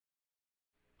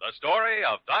The story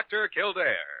of Dr.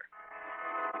 Kildare.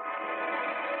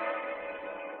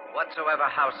 Whatsoever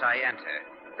house I enter,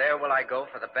 there will I go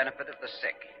for the benefit of the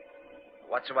sick.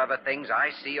 Whatsoever things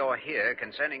I see or hear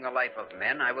concerning the life of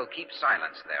men, I will keep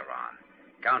silence thereon,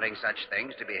 counting such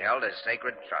things to be held as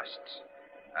sacred trusts.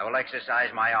 I will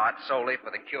exercise my art solely for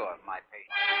the cure of my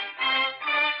patients.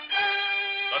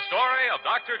 The story of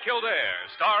Dr. Kildare,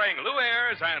 starring Lou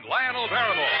Ayres and Lionel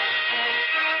Barrymore.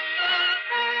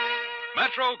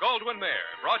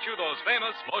 Metro-Goldwyn-Mayer brought you those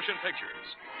famous motion pictures.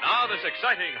 Now this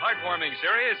exciting, heartwarming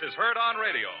series is heard on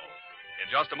radio.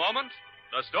 In just a moment,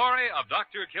 the story of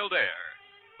Dr. Kildare.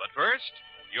 But first,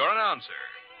 your announcer.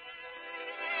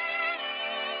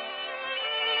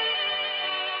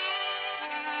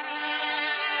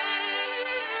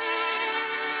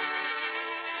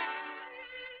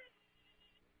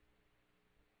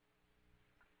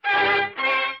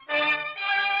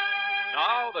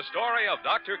 Now, the story of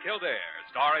Dr. Kildare,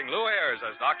 starring Lou Ayres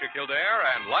as Dr. Kildare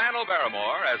and Lionel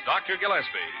Barrymore as Dr. Gillespie.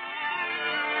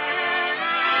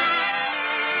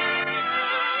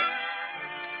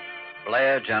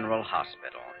 Blair General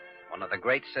Hospital, one of the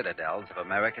great citadels of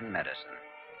American medicine.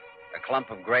 A clump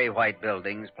of gray-white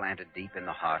buildings planted deep in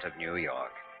the heart of New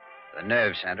York. The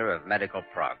nerve center of medical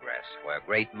progress, where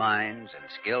great minds and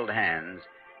skilled hands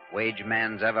wage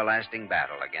man's everlasting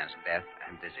battle against death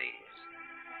and disease.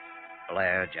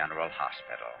 Blair General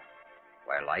Hospital,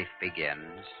 where life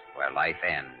begins, where life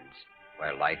ends,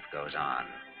 where life goes on.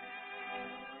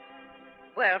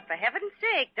 Well, for heaven's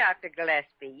sake, Dr.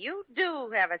 Gillespie, you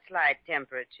do have a slight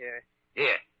temperature.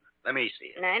 Here, let me see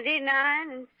it.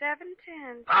 99 and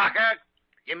 7/10. Parker,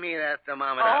 give me that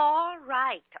thermometer. All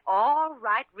right.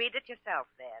 Read it yourself,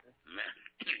 then.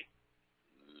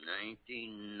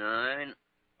 99.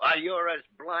 Why, you're as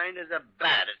blind as a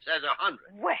bat. It says 100.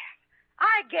 Well,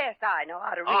 I guess I know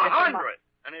how to read it. 100.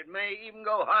 And it may even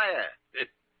go higher.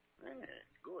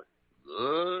 Good.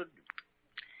 Good.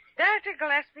 Dr.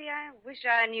 Gillespie, I wish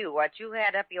I knew what you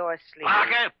had up your sleeve.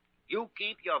 Parker, you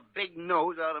keep your big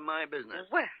nose out of my business.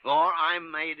 Well. Or I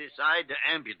may decide to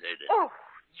amputate it. Oh,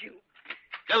 you.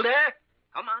 Kildare,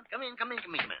 come on. Come in. You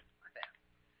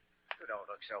don't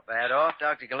look so bad off,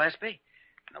 Dr. Gillespie.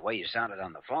 And the way you sounded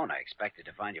on the phone, I expected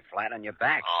to find you flat on your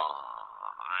back. Oh,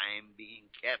 I'm being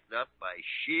kept up by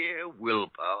sheer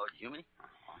willpower, Jimmy.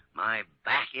 My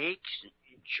back aches, and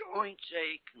joints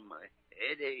ache, and my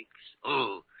head aches.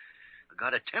 Oh, I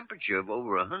got a temperature of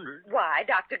over 100. Why,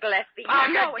 Dr. Gillespie, Parker,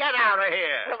 you know get out of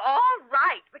here. Well, all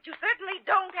right, but you certainly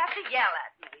don't have to yell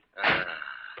at me.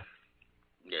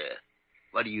 Yeah.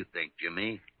 What do you think,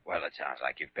 Jimmy? Well, it sounds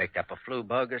like you've picked up a flu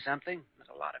bug or something. There's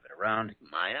a lot of it around.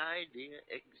 My idea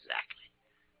exactly.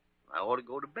 I ought to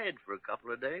go to bed for a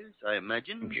couple of days, I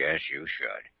imagine. Yes, you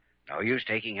should. No use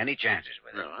taking any chances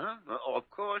with it. Oh, of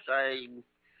course, I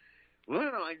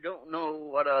don't know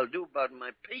what I'll do about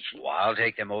my patients. Well, I'll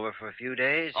take them over for a few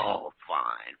days. Oh,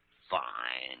 fine,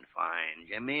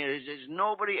 Jimmy. There's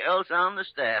nobody else on the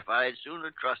staff I'd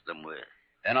sooner trust them with.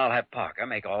 Then I'll have Parker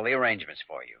make all the arrangements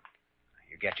for you.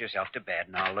 You get yourself to bed,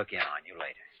 and I'll look in on you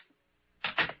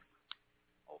later.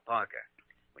 Oh, Parker,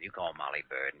 will you call Molly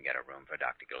Bird and get a room for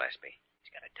Dr. Gillespie?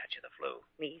 He's got a touch of the flu.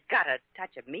 He's got a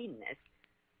touch of meanness.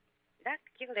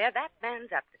 Dr. Kildare, that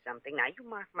man's up to something. Now, you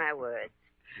mark my words.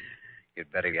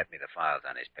 You'd better get me the files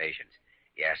on his patients.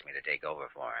 He asked me to take over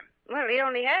for him. Well, he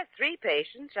only has 3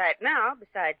 patients right now,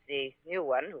 besides the new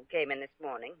one who came in this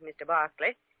morning, Mr.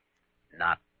 Barkley.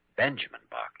 Not Benjamin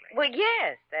Barkley. Well,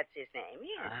 yes, that's his name,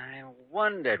 yes. I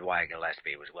wondered why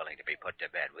Gillespie was willing to be put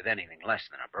to bed with anything less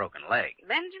than a broken leg.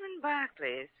 Benjamin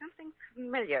Barkley. Something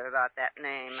familiar about that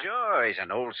name. Sure, he's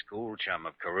an old-school chum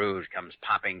of Carew's, comes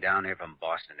popping down here from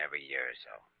Boston every year or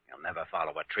so. He'll never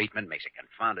follow a treatment, makes a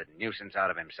confounded nuisance out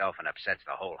of himself, and upsets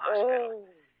the whole hospital. Oh,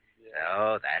 yeah.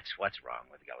 So that's what's wrong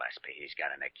with Gillespie. He's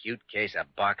got an acute case of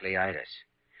Barkleyitis.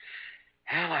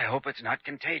 Well, I hope it's not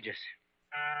contagious.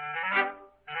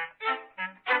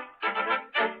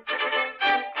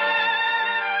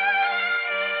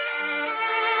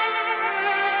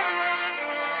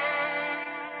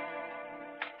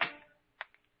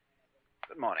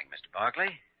 Good morning, Mr.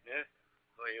 Barkley. Yes?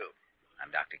 Who are you? I'm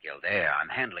Dr. Kildare.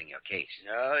 I'm handling your case.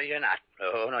 No, you're not.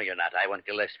 No, you're not. I want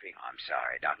Gillespie. I'm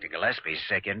sorry. Dr. Gillespie's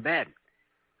sick in bed.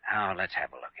 Now, let's have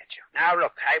a look at you. Now,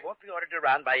 look, I won't be ordered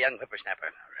around by a young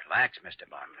whippersnapper. Relax, Mr.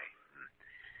 Barkley.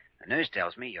 The nurse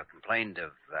tells me you complained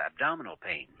of abdominal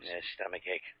pains. Yes, stomach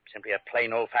ache. Simply a plain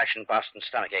old-fashioned Boston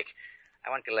stomach ache. I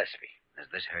want Gillespie.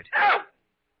 Does this hurt? No!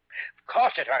 Of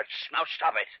course it hurts. Now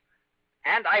stop it.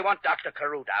 And I want Dr.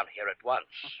 Carew down here at once.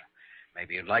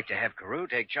 Maybe you'd like to have Carew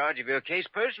take charge of your case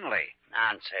personally.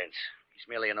 Nonsense. He's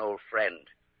merely an old friend.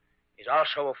 He's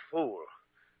also a fool.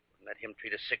 Wouldn't let him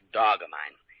treat a sick dog of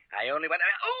mine. I only went...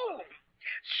 Oh!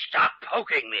 Stop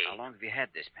poking me. How long have you had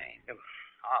this pain?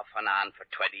 Off and on for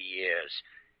 20 years.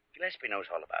 Gillespie knows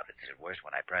all about it. Is it worse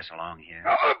when I press along here?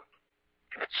 Oh!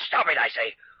 Stop it, I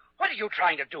say. What are you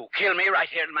trying to do? Kill me right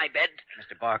here in my bed?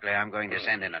 Mr. Barkley, I'm going to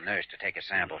send in a nurse to take a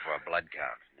sample for a blood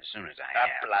count. As soon as I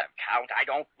have... A blood count? I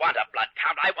don't want a blood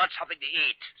count. I want something to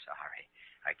eat. Sorry.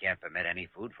 I can't permit any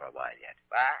food for a while yet.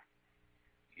 What?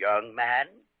 Young man,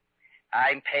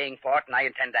 I'm paying for it and I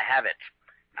intend to have it.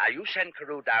 Now, you send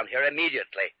Carew down here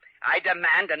immediately. I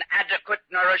demand an adequate,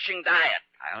 nourishing diet.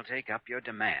 I'll take up your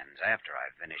demands after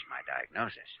I've finished my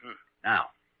diagnosis.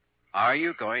 Now, are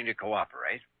you going to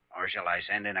cooperate, or shall I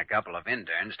send in a couple of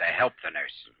interns to help the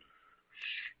nurse?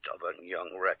 Stubborn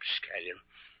young rapscallion.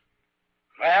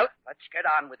 Well, let's get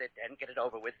on with it then. Get it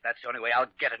over with. That's the only way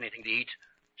I'll get anything to eat.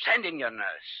 Send in your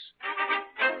nurse.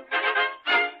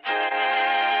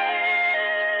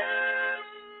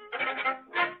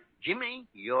 Jimmy,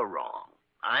 you're wrong.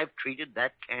 I've treated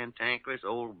that cantankerous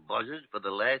old buzzard for the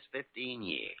last 15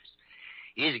 years.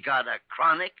 He's got a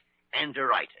chronic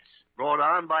enteritis, brought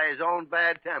on by his own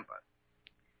bad temper.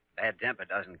 Bad temper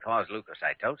doesn't cause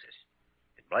leukocytosis.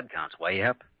 His blood count's way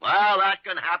up. Well, that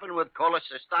can happen with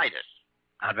cholecystitis.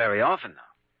 Not very often,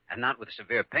 though. And not with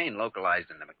severe pain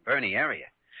localized in the McBurney area.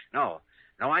 No,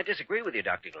 I disagree with you,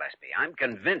 Dr. Gillespie. I'm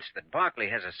convinced that Barkley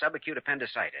has a subacute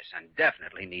appendicitis and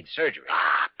definitely needs surgery.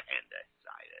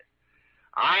 Appendicitis.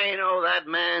 I know that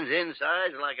man's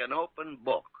insides like an open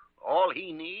book. All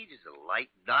he needs is a light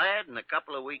diet and a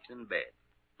couple of weeks in bed.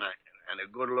 And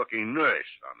a good-looking nurse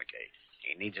on the case.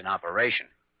 He needs an operation,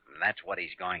 and that's what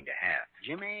he's going to have.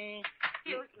 Jimmy?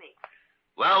 Excuse me.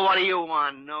 Well, what do you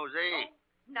want, Nosy? Oh,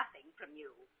 nothing from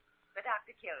you. But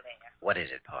Dr. Kildare. What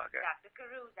is it, Parker? Dr.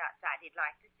 Carew's outside. He'd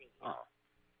like to see you. Oh.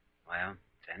 Well,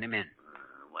 send him in.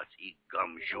 What's he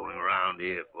gum-shoeing around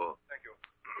here for? Thank you.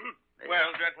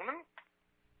 Well, gentlemen,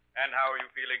 and how are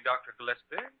you feeling, Dr.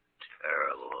 Gillespie?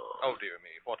 Terrible. Oh, dear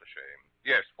me, what a shame.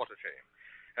 Yes, what a shame.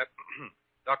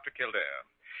 Dr. Kildare,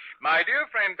 my dear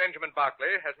friend Benjamin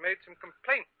Barkley has made some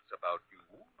complaints about you.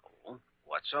 Oh,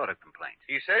 what sort of complaint?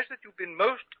 He says that you've been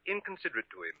most inconsiderate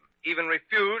to him, even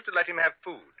refused to let him have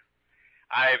food.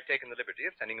 I've taken the liberty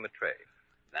of sending him a tray.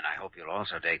 Then I hope you'll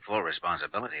also take full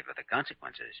responsibility for the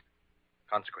consequences.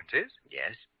 Consequences?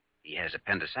 Yes, he has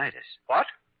appendicitis. What?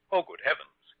 Oh, good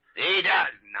heavens. He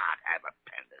does not have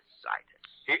appendicitis.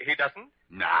 He doesn't?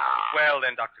 No. Well,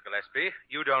 then, Dr. Gillespie,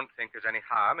 you don't think there's any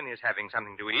harm in his having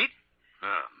something to eat?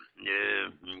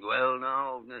 Well,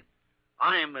 no.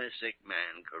 I'm a sick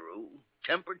man, Carew.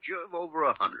 Temperature of over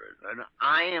 100, and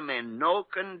I am in no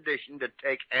condition to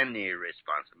take any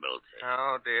responsibility.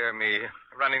 Oh, dear me.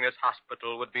 Running this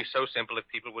hospital would be so simple if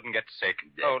people wouldn't get sick.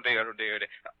 Oh, dear, oh, dear, dear.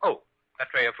 Oh, that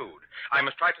tray of food. I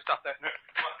must try to stop that.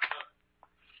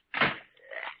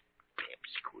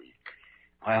 Pipsqueak.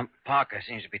 Well, Parker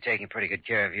seems to be taking pretty good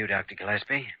care of you, Dr.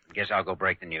 Gillespie. Guess I'll go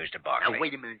break the news to Barkley. Now,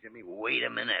 wait a minute, Jimmy. Wait a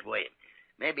minute.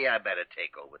 Maybe I better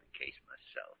take over the case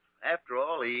myself. After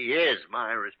all, he is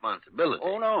my responsibility.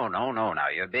 Oh, no. Now,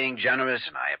 you're being generous,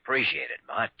 and I appreciate it.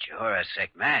 But you're a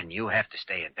sick man. You have to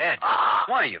stay in bed.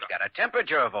 Why, you've got a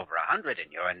temperature of over 100,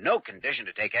 and you're in no condition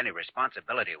to take any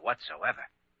responsibility whatsoever.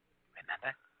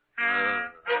 Remember?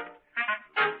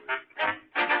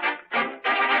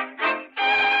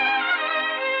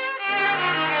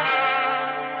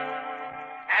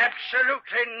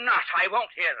 Absolutely not. I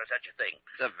won't hear of such a thing.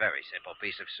 It's a very simple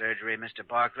piece of surgery, Mr.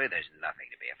 Barkley. There's nothing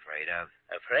to be afraid of.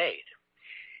 Afraid?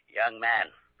 Young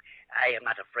man, I am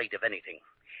not afraid of anything.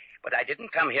 But I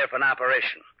didn't come here for an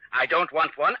operation. I don't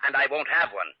want one, and I won't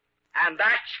have one. And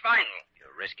that's final.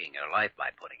 You're risking your life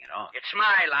by putting it off. It's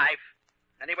my life.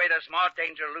 Anyway, there's more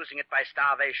danger of losing it by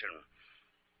starvation.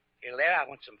 Kildare, I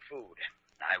want some food.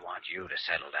 I want you to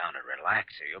settle down and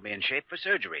relax, or you'll be in shape for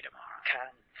surgery tomorrow.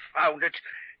 Confound it.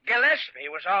 Gillespie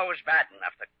was always bad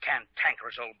enough, the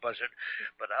cantankerous old buzzard.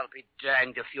 But I'll be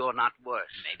danged if you're not worse.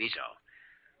 Maybe so.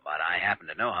 But I happen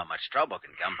to know how much trouble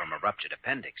can come from a ruptured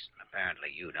appendix.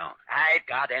 Apparently you don't. I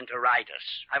got enteritis.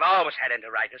 I've always had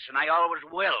enteritis, and I always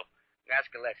will. Ask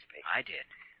Gillespie. I did.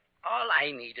 All I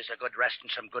need is a good rest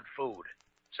and some good food.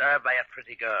 Served by a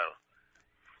pretty girl.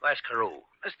 Where's Carew?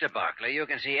 Mr. Barkley, you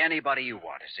can see anybody you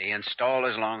want to see and stall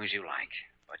as long as you like.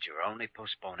 But you're only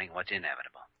postponing what's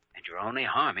inevitable. And you're only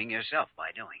harming yourself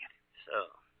by doing it. So,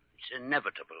 it's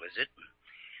inevitable, is it?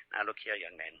 Now, look here,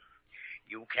 young man.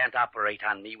 You can't operate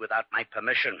on me without my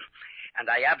permission. And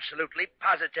I absolutely,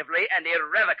 positively, and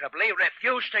irrevocably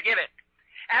refuse to give it.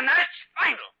 And that's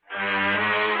final.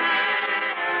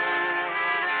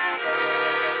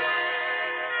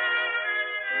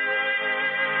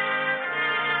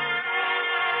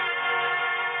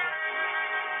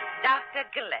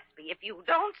 Gillespie, if you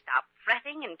don't stop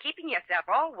fretting and keeping yourself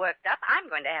all worked up, I'm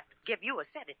going to have to give you a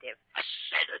sedative. A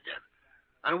sedative?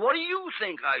 And what do you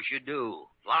think I should do?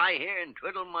 Lie here and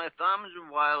twiddle my thumbs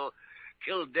while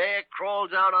Kildare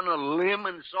crawls out on a limb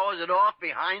and saws it off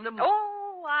behind him?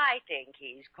 Oh, I think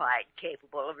he's quite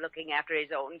capable of looking after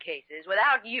his own cases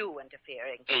without you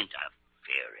interfering.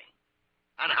 Interfering?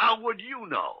 And how would you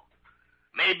know?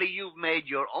 Maybe you've made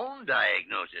your own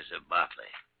diagnosis of Barkley.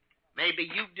 Maybe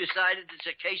you've decided it's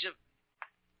a case of...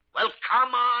 Well,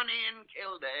 come on in,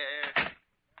 Kildare.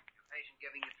 Patient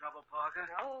giving you trouble, Parker?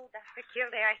 Oh, Dr.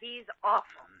 Kildare, he's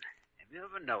awful. Have you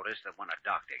ever noticed that when a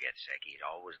doctor gets sick, he's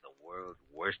always the world's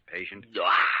worst patient?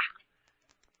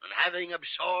 And having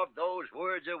absorbed those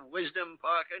words of wisdom,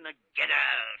 Parker, now get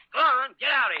out. Go on,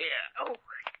 get out of here. Oh,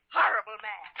 horrible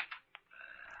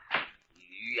man.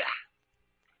 Yeah.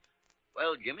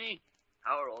 Well, Jimmy,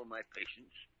 how are all my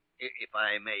patients? If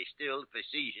I may still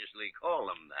facetiously call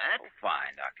them that. Oh,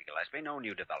 fine, Dr. Gillespie. No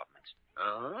new developments.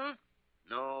 Uh-huh.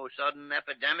 No sudden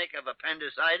epidemic of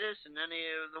appendicitis in any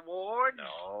of the wards?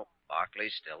 No,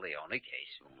 Barkley's still the only case.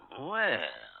 Well,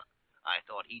 I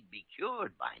thought he'd be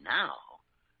cured by now.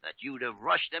 That you'd have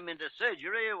rushed him into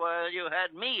surgery while you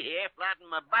had me here flat on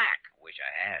my back. Wish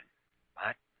I had.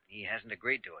 But he hasn't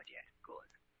agreed to it yet. Good.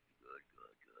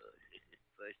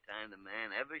 First time the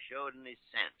man ever showed any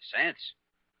sense. Sense?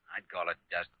 I'd call it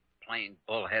just plain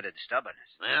bull-headed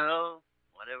stubbornness. Well,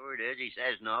 whatever it is, he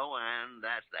says no, and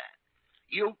that's that.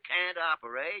 You can't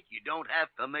operate. You don't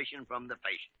have permission from the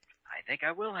patient. I think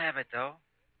I will have it, though,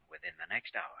 within the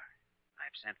next hour.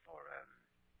 I've sent for a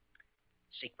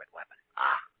secret weapon.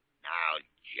 Now,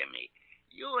 Jimmy,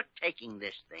 you're taking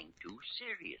this thing too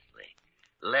seriously.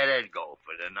 Let it go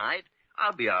for tonight.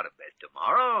 I'll be out of bed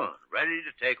tomorrow, ready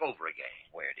to take over again.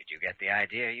 Where did you get the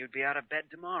idea you'd be out of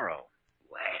bed tomorrow?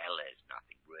 Well, there's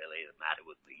nothing really the matter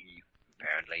with me.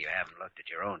 Apparently you haven't looked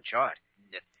at your own chart.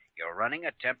 You're running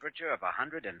a temperature of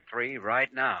 103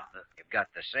 right now. You've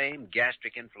got the same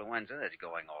gastric influenza that's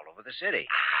going all over the city.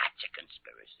 It's a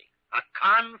conspiracy. A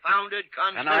confounded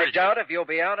conspiracy. And I doubt if you'll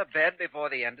be out of bed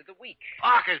before the end of the week.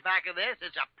 Parker's back of this.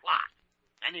 It's a plot.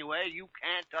 Anyway, you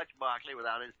can't touch Barkley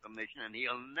without his permission, and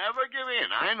he'll never give in.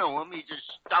 I know him. He's as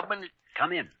stubborn as...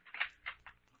 Come in.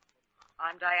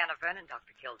 I'm Diana Vernon,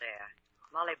 Dr. Kildare.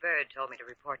 Molly Bird told me to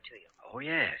report to you. Oh,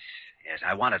 yes. Yes,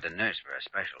 I wanted a nurse for a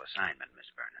special assignment, Miss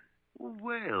Vernon.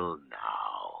 Well,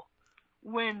 now,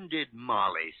 when did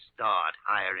Molly start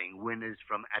hiring winners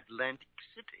from Atlantic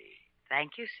City?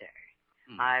 Thank you, sir.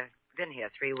 I've been here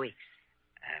 3 weeks.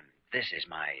 This is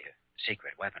my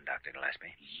secret weapon, Dr.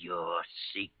 Gillespie. Your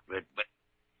secret, but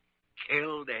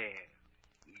Kildare,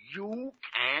 you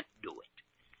can't do it.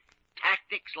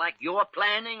 Tactics like you're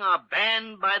planning are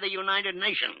banned by the United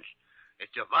Nations.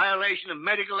 It's a violation of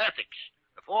medical ethics,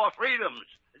 the Four Freedoms,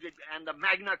 and the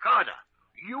Magna Carta.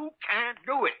 You can't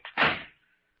do it.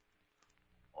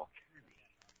 Or can he?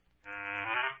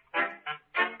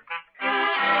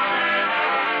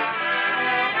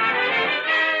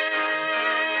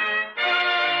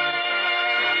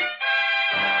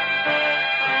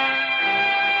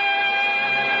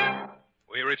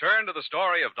 We return to the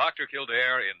story of Dr.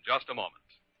 Kildare in just a moment.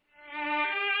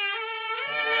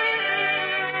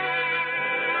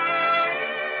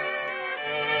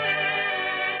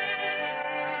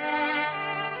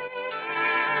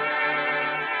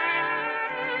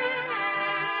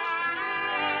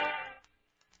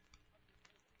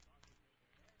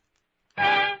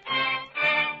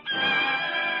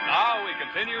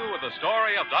 Continue with the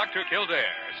story of Dr. Kildare,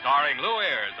 starring Lou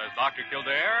Ayres as Dr.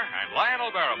 Kildare and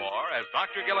Lionel Barrymore as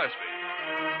Dr. Gillespie.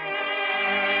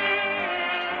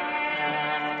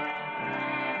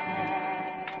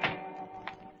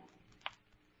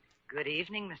 Good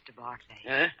evening, Mr. Barkley.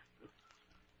 Huh?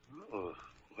 Oh,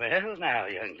 well, now,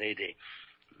 young lady,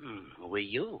 who are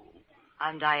you?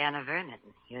 I'm Diana Vernon,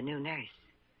 your new nurse.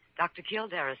 Dr.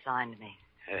 Kildare assigned me.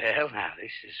 Well, now,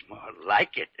 this is more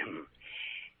like it.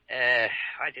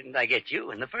 Why didn't I get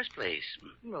you in the first place?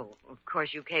 Well, of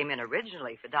course, you came in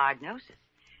originally for diagnosis,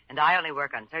 and I only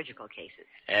work on surgical cases.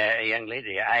 Young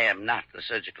lady, I am not the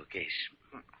surgical case.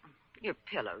 Your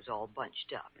pillow's all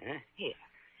bunched up. Huh? Here,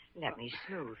 let me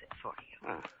smooth it for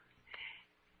you.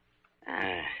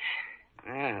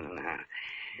 Well, now.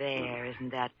 There,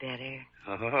 isn't that better?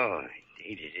 Oh,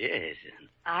 indeed it is.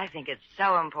 I think it's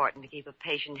so important to keep a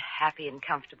patient happy and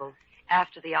comfortable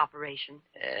after the operation.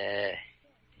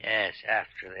 Yes,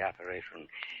 after the operation.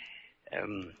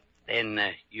 Then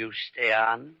you stay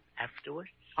on afterwards?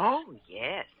 Oh,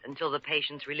 yes, until the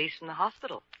patient's released from the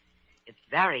hospital. It's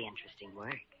very interesting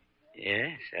work.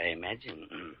 Yes, I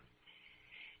imagine.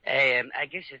 I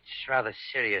guess it's rather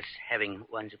serious having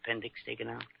one's appendix taken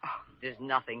out. Oh, there's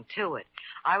nothing to it.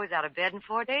 I was out of bed in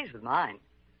 4 days with mine.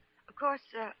 Of course,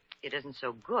 it isn't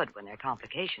so good when there are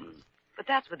complications. But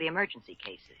that's with the emergency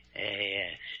cases.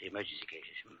 Yes, the emergency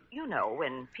cases. You know,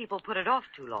 when people put it off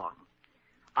too long.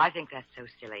 I think that's so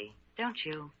silly, don't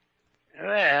you?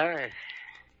 Well,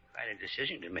 quite a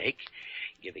decision to make,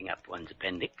 giving up one's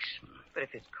appendix. But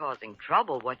if it's causing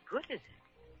trouble, what good is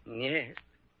it? Yes.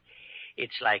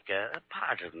 It's like a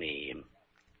part of me.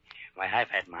 Why, I've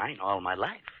had mine all my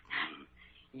life.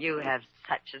 You have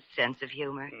such a sense of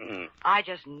humor. Mm. I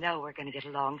just know we're going to get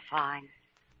along fine.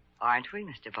 Aren't we,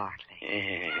 Mr. Barkley?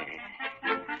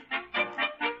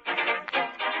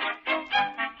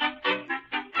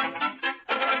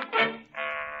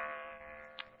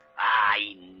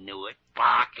 I knew it.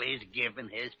 Barkley's given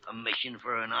his permission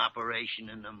for an operation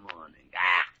in the morning.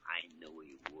 I knew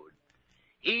he would.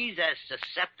 He's as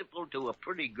susceptible to a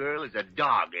pretty girl as a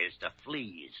dog is to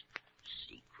fleas.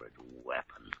 Secret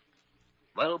weapon.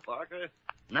 Well, Parker,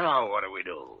 now what do we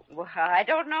do? Well, I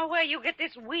don't know where you get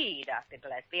this we, Dr.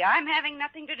 Gillespie. I'm having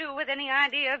nothing to do with any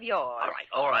idea of yours.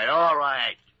 All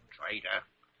right, traitor.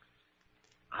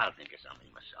 I'll think of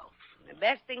something myself. The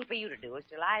best thing for you to do is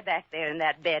to lie back there in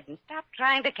that bed and stop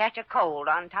trying to catch a cold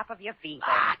on top of your fever.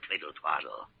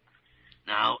 Twiddle-twaddle.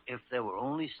 Now, if there were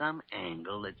only some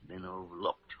angle that's been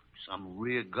overlooked, some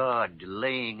rear guard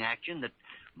delaying action that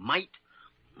might...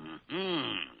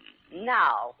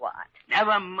 Now what?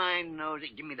 Never mind,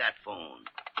 Nosy. Give me that phone.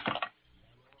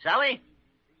 Sally,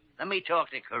 let me talk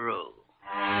to Carew.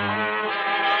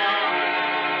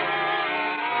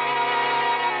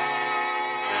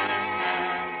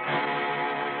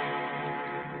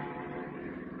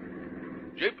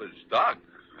 Jeepers, Doc.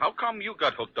 How come you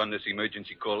got hooked on this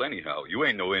emergency call anyhow? You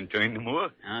ain't no intern no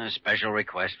more. Special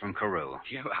request from Carew.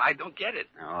 Yeah, I don't get it.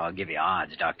 Oh, I'll give you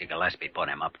odds. Dr. Gillespie put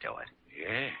him up to it.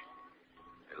 Yeah.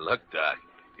 Look, Doc,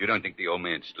 you don't think the old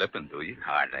man's slipping, do you?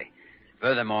 Hardly.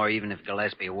 Furthermore, even if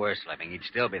Gillespie were slipping, he'd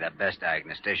still be the best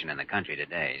diagnostician in the country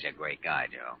today. He's a great guy,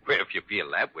 Joe. Well, if you feel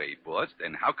that way, boss,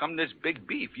 then how come this big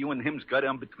beef you and him's got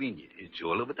on between you? It's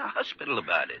all over the hospital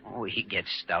about it. Oh, he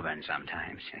gets stubborn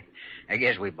sometimes. I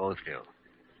guess we both do.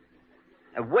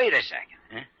 Wait a second.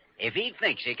 Huh? If he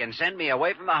thinks he can send me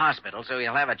away from the hospital so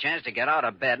he'll have a chance to get out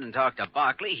of bed and talk to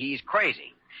Barkley, he's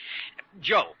crazy.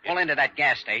 Joe, pull into that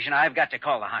gas station. I've got to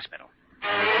call the hospital.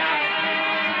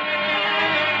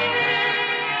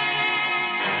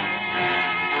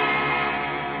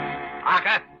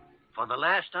 Parker, for the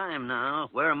last time now,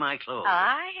 where are my clothes?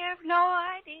 I have no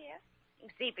idea. You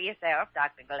can see for yourself,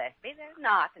 Dr. Gillespie. They're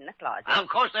not in the closet. Of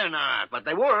course they're not, but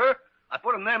they were. I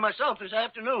put them there myself this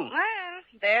afternoon. Well,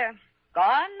 they're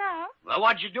gone now. Well,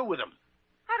 what'd you do with them?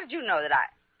 How did you know that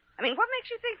I mean, what makes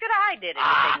you think that I did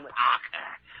anything with...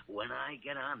 Parker, when I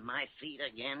get on my feet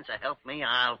again, so help me,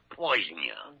 I'll poison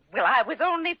you. Well, I was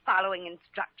only following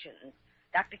instructions.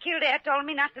 Dr. Kildare told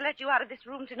me not to let you out of this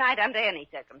room tonight under any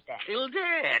circumstances.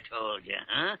 Kildare told you,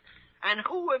 huh? And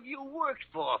who have you worked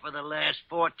for the last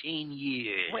 14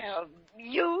 years? Well,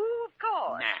 you, of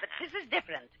course. Nah. But this is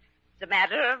different. It's a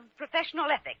matter of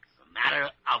professional ethics. A matter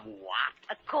of what?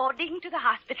 According to the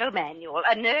hospital manual,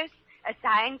 a nurse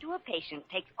assigned to a patient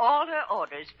takes all her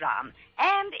orders from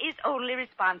and is only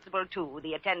responsible to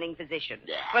the attending physician.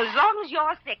 Well, as long as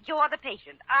you're sick, you're the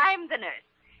patient. I'm the nurse.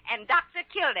 And Dr.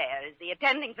 Kildare is the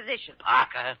attending physician.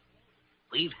 Parker,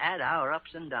 we've had our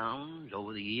ups and downs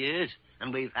over the years,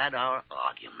 and we've had our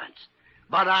arguments.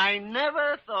 But I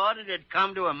never thought it'd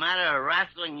come to a matter of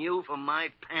wrestling you for my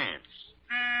pants.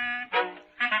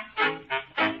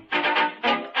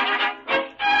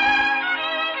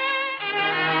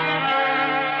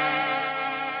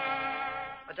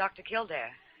 Dr.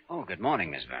 Kildare, Oh, good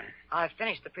morning, Miss Vernon. I've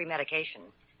finished the pre-medication.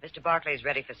 Mr. Barkley's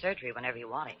ready for surgery whenever you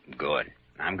want him. Good.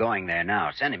 I'm going there now.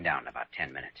 Send him down in about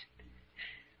 10 minutes.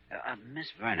 Miss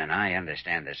Vernon, I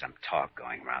understand there's some talk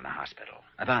going around the hospital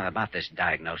about this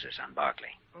diagnosis on Barkley.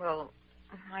 Well,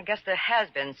 I guess there has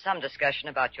been some discussion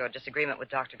about your disagreement with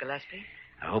Dr. Gillespie.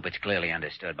 I hope it's clearly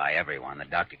understood by everyone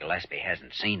that Dr. Gillespie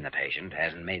hasn't seen the patient,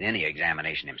 hasn't made any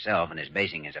examination himself, and is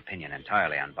basing his opinion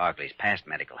entirely on Barkley's past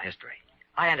medical history.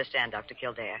 I understand, Dr.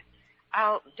 Kildare.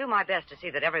 I'll do my best to see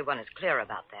that everyone is clear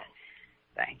about that.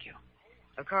 Thank you.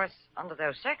 Of course, under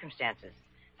those circumstances,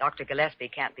 Dr. Gillespie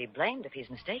can't be blamed if he's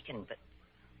mistaken, but...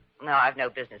 No, I've no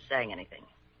business saying anything.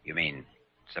 You mean,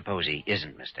 suppose he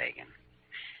isn't mistaken?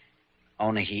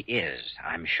 Only he is.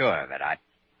 I'm sure that I...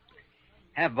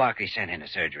 Have Barkley sent into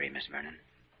surgery, Miss Vernon.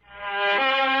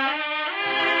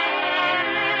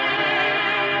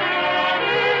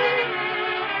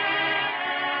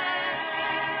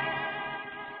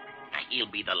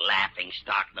 he'll be the laughing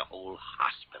stock of the whole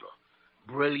hospital.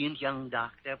 Brilliant young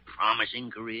doctor,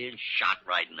 promising career, shot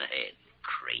right in the head.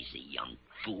 Crazy young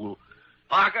fool.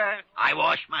 Parker, I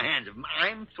wash my hands of him.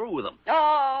 I'm through with him.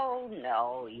 Oh,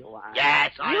 no, you aren't.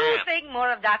 Yes, I You am. think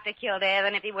more of Dr. Kildare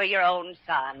than if he were your own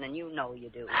son, and you know you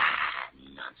do.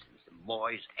 Nonsense. The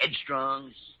boy's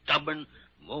headstrong, stubborn,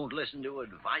 won't listen to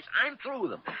advice. I'm through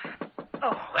with him.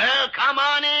 Oh. Well, come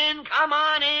on in. Come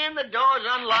on in. The door's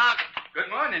unlocked. Good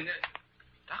morning.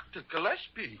 Dr.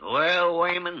 Gillespie. Well,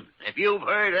 Wayman, if you've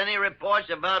heard any reports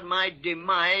about my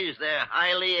demise, they're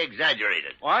highly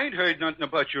exaggerated. Well, I ain't heard nothing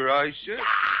about your eyes, sir.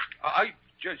 I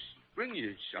just bring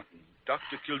you something.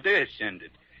 Dr. Kildare sent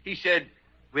it. He said,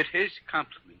 with his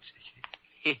compliments.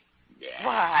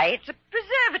 Why, it's a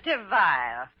preservative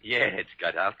vial. Yeah, it's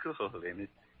got alcohol in it.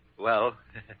 Well,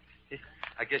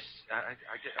 I guess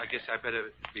I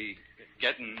better be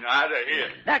getting out of here.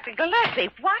 Dr. Gillespie,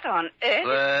 what on earth?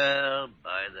 Well,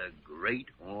 by the great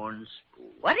horn spool.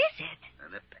 What is it?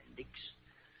 An appendix.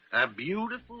 A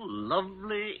beautiful,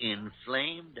 lovely,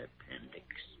 inflamed appendix.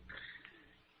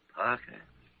 Parker,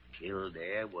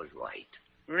 Kildare was right.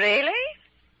 Really?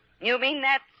 You mean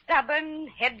that stubborn,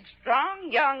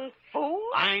 headstrong young fool?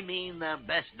 I mean the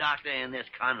best doctor in this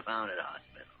confounded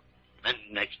hospital. And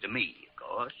next to me, of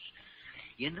course.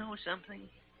 You know something?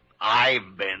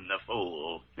 I've been the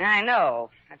fool. I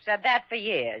know. I've said that for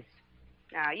years.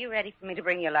 Now, are you ready for me to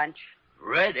bring you lunch?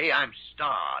 Ready? I'm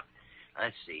starved.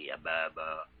 Let's see.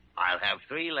 I'll have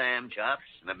 3 lamb chops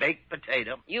and a baked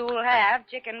potato. You'll have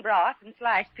chicken broth and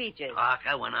sliced peaches.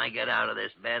 Parker, when I get out of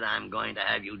this bed, I'm going to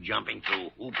have you jumping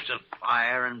through hoops of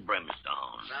fire and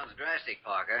brimstone. Sounds drastic,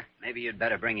 Parker. Maybe you'd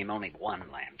better bring him only 1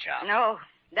 lamb chop. No,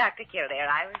 Dr. Kildare,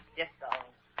 I was just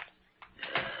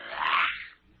going.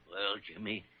 Well,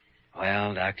 Jimmy,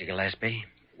 Well, Dr. Gillespie,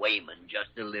 Wayman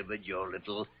just delivered your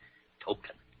little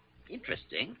token.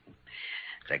 Interesting.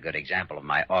 it's a good example of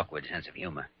my awkward sense of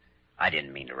humor. I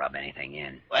didn't mean to rub anything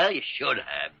in. Well, you should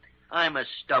have. I'm a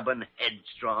stubborn,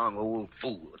 headstrong old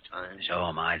fool at times. So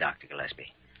am I, Dr.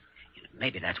 Gillespie.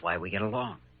 Maybe that's why we get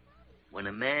along. When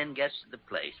a man gets to the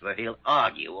place where he'll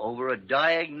argue over a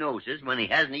diagnosis when he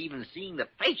hasn't even seen the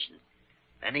patient,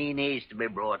 then he needs to be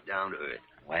brought down to earth.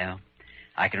 Well,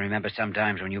 I can remember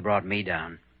sometimes when you brought me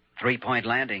down. 3-point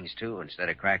landings, too, instead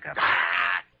of crack-ups.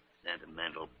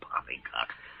 Sentimental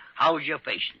poppycock. How's your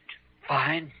patient?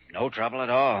 Fine. No trouble at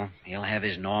all. He'll have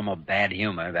his normal bad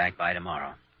humor back by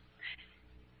tomorrow.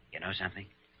 You know something?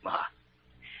 What?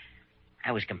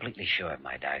 I was completely sure of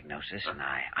my diagnosis, and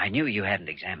I knew you hadn't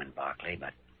examined Barkley,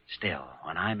 but still,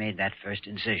 when I made that first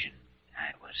incision,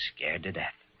 I was scared to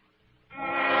death.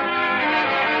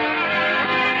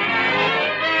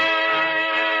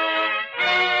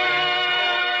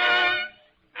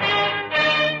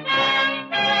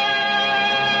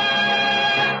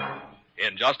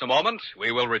 In just a moment,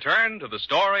 we will return to the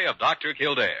story of Dr.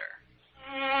 Kildare.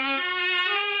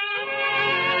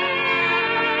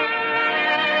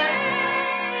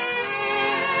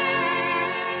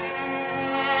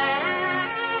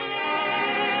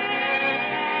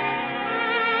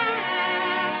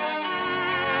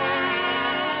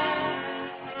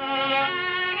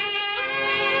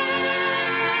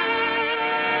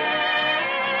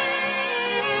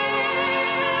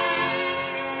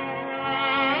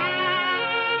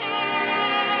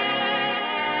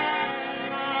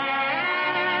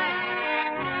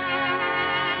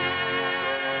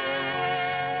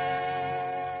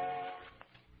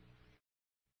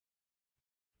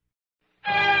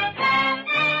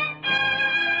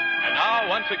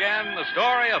 Once again, the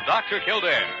story of Dr.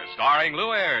 Kildare, starring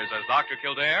Lou Ayres as Dr.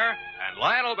 Kildare and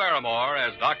Lionel Barrymore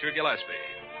as Dr. Gillespie.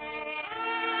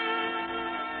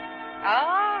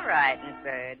 All right, Miss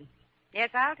Bird.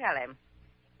 Yes, I'll tell him.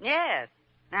 Yes.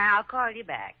 Now, I'll call you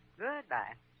back.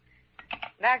 Goodbye.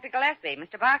 Dr. Gillespie,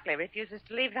 Mr. Barkley refuses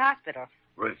to leave the hospital.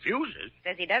 Refuses?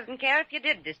 Says he doesn't care if you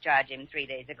did discharge him 3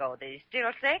 days ago, that he's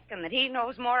still sick and that he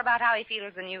knows more about how he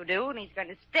feels than you do, and he's going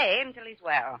to stay until he's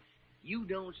well. You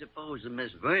don't suppose that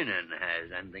Miss Vernon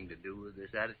has anything to do with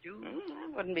this attitude?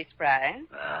 I wouldn't be surprised.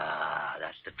 Ah,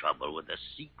 that's the trouble with the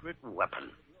secret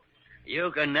weapon. You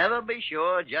can never be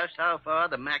sure just how far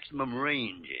the maximum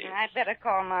range is. I'd better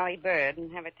call Molly Bird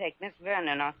and have her take Miss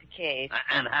Vernon off the case.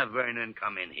 And have Vernon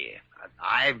come in here.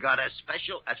 I've got a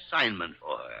special assignment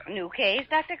for her. A new case,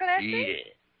 Dr. Gillespie?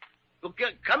 Yeah.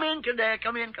 Okay, come in, Kildare.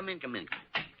 Come in.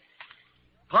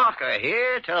 Parker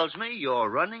here tells me you're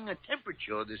running a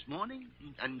temperature this morning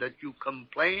and that you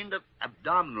complained of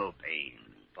abdominal pain.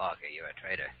 Parker, you're a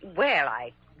traitor. Well,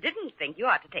 I didn't think you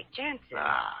ought to take chances.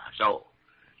 So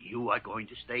you are going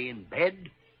to stay in bed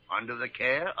under the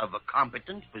care of a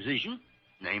competent physician?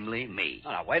 namely me.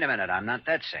 Oh, now, wait a minute. I'm not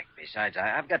that sick. Besides,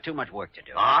 I've got too much work to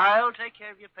do. I'll take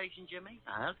care of your patient, Jimmy.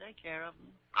 I'll take care of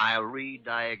them. I'll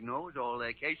re-diagnose all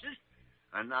their cases,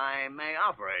 and I may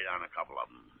operate on a couple of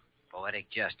them. Poetic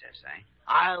justice, eh?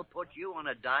 I'll put you on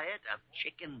a diet of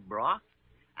chicken broth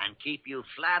and keep you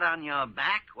flat on your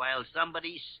back while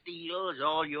somebody steals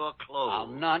all your clothes. I'll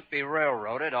not be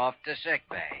railroaded off to sick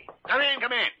bay. Come in,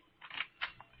 come in.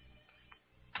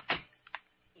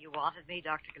 You wanted me,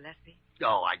 Dr. Gillespie?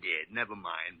 Oh, I did. Never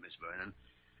mind, Miss Vernon.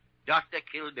 Dr.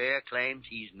 Kildare claims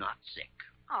he's not sick.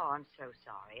 Oh, I'm so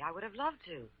sorry. I would have loved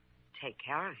to take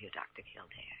care of you, Dr.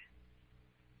 Kildare.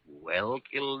 Well,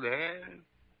 Kildare?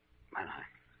 Well,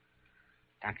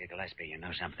 Dr. Gillespie, you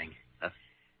know something?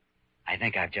 I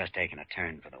think I've just taken a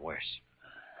turn for the worse.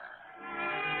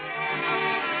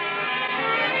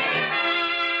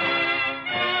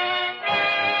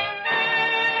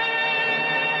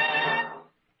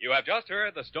 You have just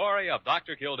heard the story of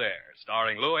Dr. Kildare,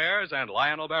 starring Lou Ayres and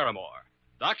Lionel Barrymore.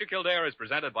 Dr. Kildare is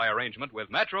presented by arrangement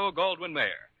with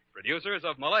Metro-Goldwyn-Mayer, producers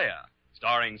of Malaya,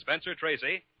 starring Spencer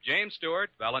Tracy, James Stewart,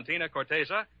 Valentina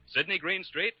Corteza, Sidney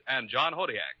Greenstreet, and John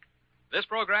Hodiak. This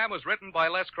program was written by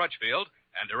Les Crutchfield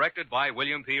and directed by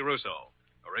William P. Russo.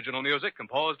 Original music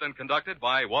composed and conducted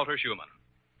by Walter Schumann.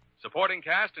 Supporting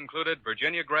cast included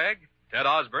Virginia Gregg, Ted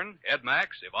Osborne, Ed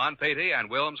Max, Yvonne Patey, and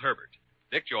Wilms Herbert.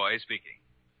 Dick Joy speaking.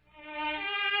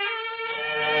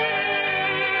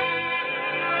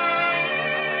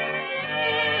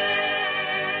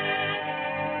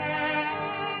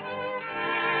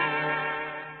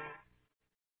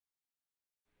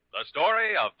 The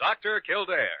story of Dr.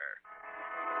 Kildare.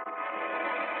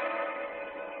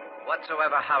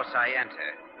 Whatsoever house I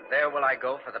enter, there will I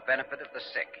go for the benefit of the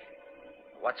sick.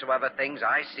 Whatsoever things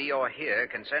I see or hear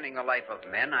concerning the life of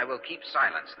men, I will keep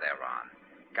silence thereon,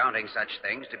 counting such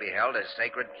things to be held as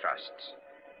sacred trusts.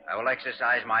 I will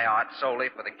exercise my art solely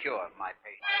for the cure of my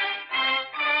patients.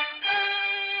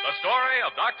 The story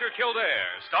of Dr.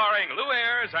 Kildare, starring Lou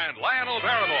Ayres and Lionel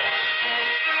Barrymore.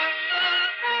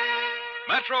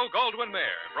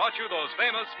 Metro-Goldwyn-Mayer brought you those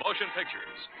famous motion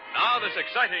pictures. Now this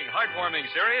exciting, heartwarming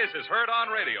series is heard on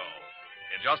radio.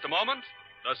 In just a moment,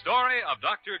 the story of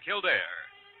Dr. Kildare.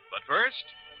 But first,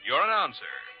 your announcer.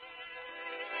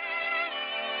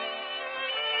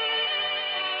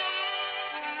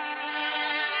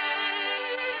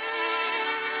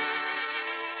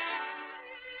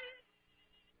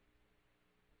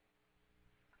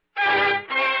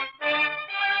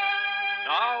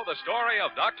 Now, the story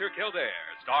of Dr. Kildare,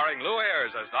 starring Lou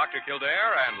Ayres as Dr.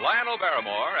 Kildare and Lionel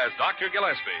Barrymore as Dr.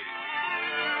 Gillespie.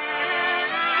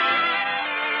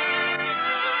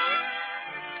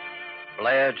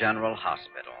 Blair General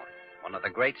Hospital, one of the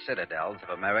great citadels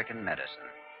of American medicine.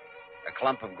 A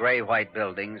clump of gray-white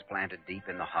buildings planted deep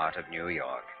in the heart of New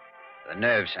York. The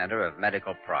nerve center of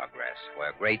medical progress,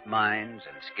 where great minds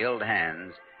and skilled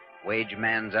hands wage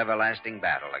man's everlasting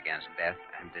battle against death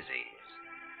and disease.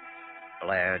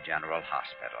 Blair General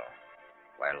Hospital,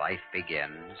 where life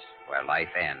begins, where life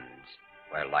ends,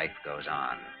 where life goes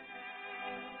on.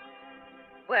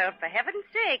 Well, for heaven's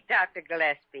sake, Dr.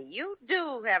 Gillespie, you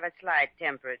do have a slight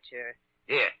temperature.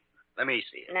 Here, let me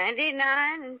see it.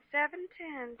 99 and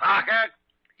 7/10. Parker,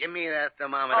 give me that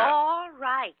thermometer. All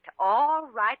right.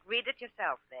 Read it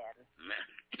yourself, then.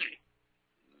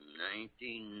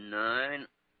 99.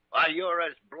 Why, you're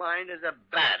as blind as a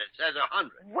bat. It says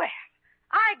 100. Well,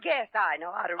 I guess I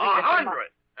know how to read it.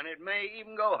 100. And it may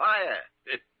even go higher.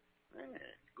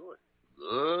 Good.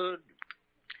 Good.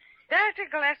 Dr.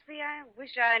 Gillespie, I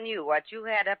wish I knew what you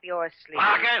had up your sleeve.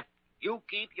 Parker, you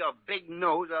keep your big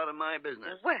nose out of my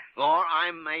business. Well. Or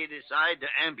I may decide to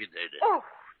amputate it. Oh,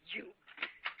 you.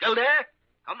 Kildare,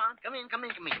 come on. Come in. You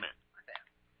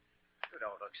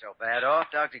don't look so bad off,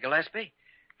 Dr. Gillespie.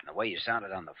 And the way you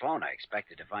sounded on the phone, I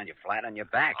expected to find you flat on your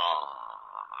back. Oh,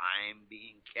 I'm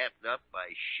being kept up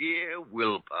by sheer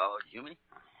willpower, Jimmy.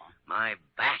 My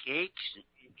back aches, and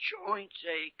joints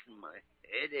ache, and my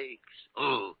head aches.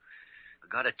 Oh, I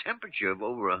got a temperature of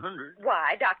over 100.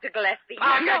 Why, Dr. Gillespie,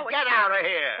 Parker, you know get out of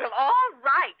here. Well, all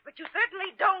right, but you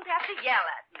certainly don't have to yell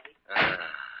at me.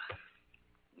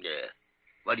 Yeah.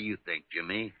 What do you think,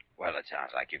 Jimmy? Well, it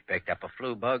sounds like you've picked up a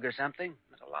flu bug or something.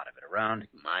 There's a lot of it around.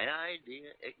 My idea,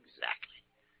 exactly.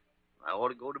 I ought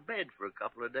to go to bed for a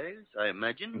couple of days, I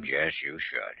imagine. Yes, you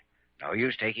should. No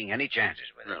use taking any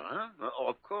chances with it. Well,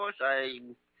 of course, I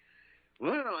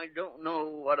don't know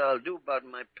what I'll do about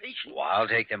my patients. Well, I'll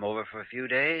take them over for a few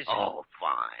days. Oh,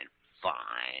 fine,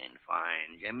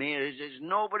 Jimmy. There's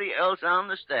nobody else on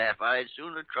the staff I'd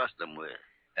sooner trust them with.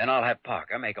 Then I'll have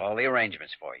Parker make all the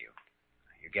arrangements for you.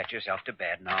 You get yourself to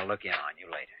bed, and I'll look in on you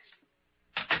later.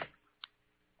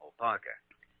 Parker,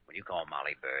 will you call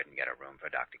Molly Bird and get a room for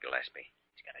Dr. Gillespie?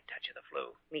 He's got a touch of the flu.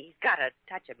 He's got a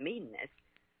touch of meanness.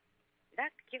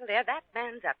 Dr. Kildare, that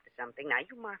man's up to something. Now,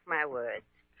 you mark my words.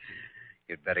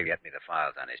 You'd better get me the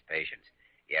files on his patients.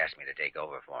 He asked me to take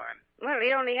over for him. Well,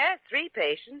 he only has 3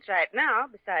 patients right now,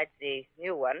 besides the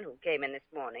new one who came in this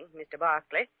morning, Mr.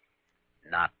 Barkley.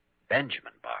 Not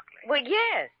Benjamin Barkley. Well,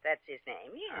 yes, that's his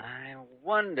name, yes. I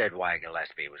wondered why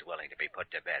Gillespie was willing to be put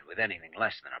to bed with anything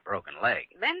less than a broken leg.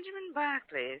 Benjamin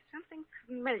Barkley. Something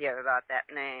familiar about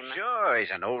that name. Sure,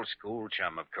 he's an old school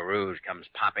chum of Carew's, comes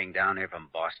popping down here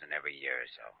from Boston every year or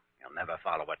so. He'll never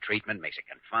follow a treatment, makes a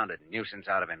confounded nuisance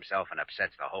out of himself, and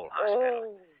upsets the whole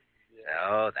hospital. Oh.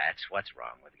 So that's what's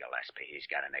wrong with Gillespie. He's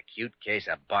got an acute case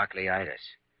of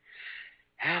Barkleyitis.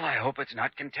 Hell, I hope it's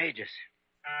not contagious.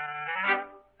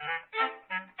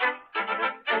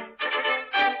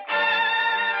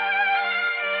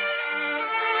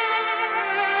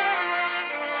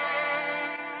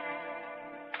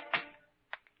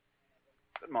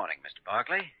 Good morning, Mr.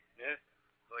 Barkley. Yeah?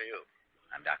 Who are you?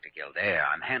 I'm Dr. Kildare.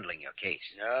 I'm handling your case.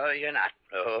 No, you're not.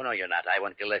 No, you're not. I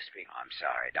want Gillespie. Oh, I'm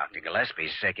sorry. Dr.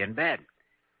 Gillespie's sick in bed.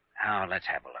 Now,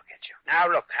 let's have a look at you. Now,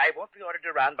 look, I won't be ordered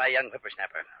around by a young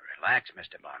whippersnapper. Relax,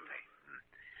 Mr. Barkley.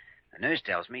 The nurse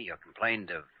tells me you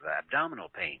complained of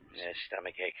abdominal pains. Yes,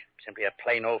 stomachache. Simply a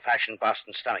plain old-fashioned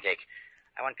Boston stomachache.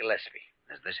 I want Gillespie.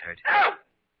 Does this hurt? No!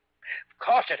 Of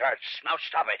course it hurts. Now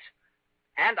stop it.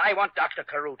 And I want Dr.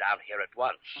 Carew down here at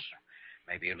once.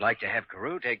 Maybe you'd like to have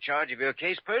Carew take charge of your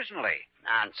case personally.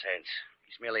 Nonsense.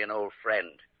 He's merely an old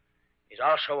friend. He's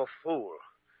also a fool.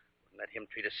 Wouldn't let him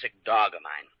treat a sick dog of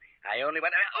mine. I only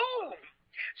went... Oh!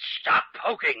 Stop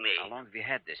poking me. How long have you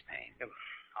had this pain?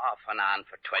 Off and on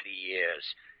for 20 years.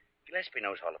 Gillespie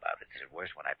knows all about it. Is it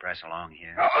worse when I press along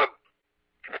here? Oh!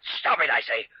 Stop it, I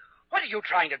say. What are you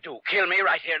trying to do? Kill me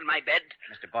right here in my bed?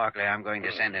 Mr. Barkley, I'm going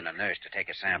to send in a nurse to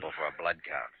take a sample for a blood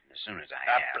count. As soon as I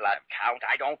have... A blood count?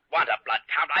 I don't want a blood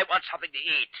count. I want something to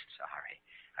eat. Sorry.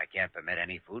 I can't permit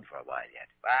any food for a while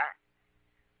yet. What?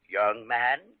 Young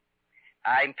man,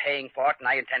 I'm paying for it, and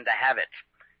I intend to have it.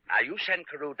 Now, you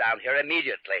send Carew down here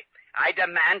immediately. I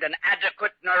demand an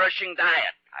adequate, nourishing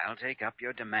diet. I'll take up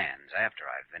your demands after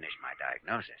I've finished my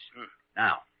diagnosis.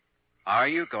 Now, are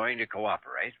you going to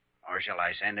cooperate, or shall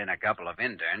I send in a couple of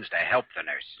interns to help the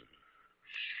nurse?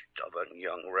 Stubborn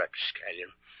young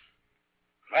rapscallion.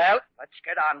 Well, let's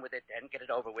get on with it then. Get it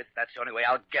over with. That's the only way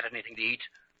I'll get anything to eat.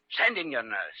 Send in your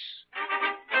nurse.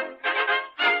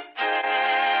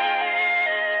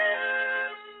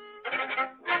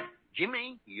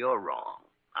 Jimmy, you're wrong.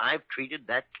 I've treated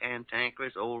that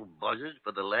cantankerous old buzzard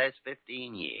for the last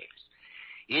 15 years.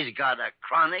 He's got a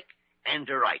chronic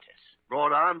enteritis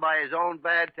brought on by his own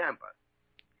bad temper.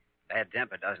 Bad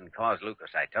temper doesn't cause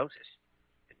leukocytosis.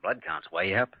 His blood count's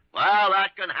way up. Well,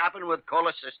 that can happen with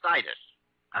cholecystitis.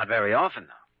 Not very often,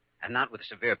 though. And not with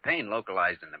severe pain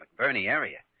localized in the McBurney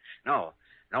area. No,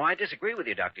 I disagree with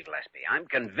you, Dr. Gillespie. I'm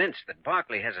convinced that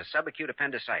Barkley has a subacute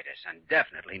appendicitis and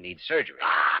definitely needs surgery.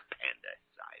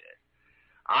 Appendicitis.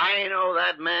 I know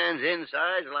that man's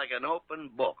insides like an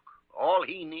open book. All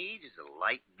he needs is a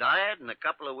light diet and a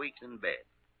couple of weeks in bed.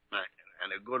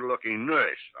 And a good-looking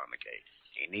nurse on the case.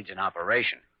 He needs an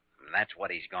operation, and that's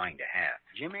what he's going to have.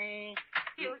 Jimmy?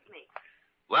 Excuse me.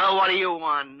 Well, what do you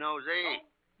want, Nosy? Oh,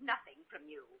 nothing from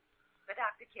you. For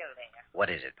Dr. Kildare.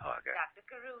 What is it, Parker? Dr.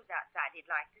 Carew's outside. He'd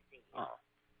like to see you. Oh.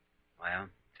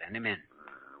 Well, send him in.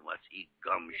 What's he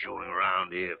gumshoeing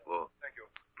around here for? Thank you.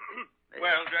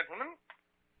 Well, gentlemen,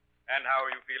 and how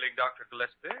are you feeling, Dr.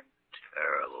 Gillespie?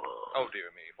 Terrible. Oh,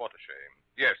 dear me, what a shame.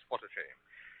 Yes, what a shame.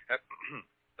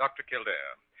 Dr.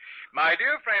 Kildare, my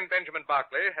dear friend Benjamin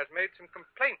Barkley has made some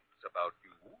complaints about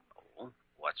you. Oh,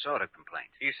 what sort of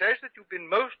complaint? He says that you've been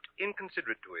most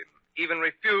inconsiderate to him, even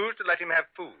refused to let him have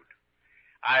food.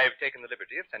 I've taken the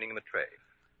liberty of sending him a tray.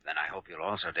 Then I hope you'll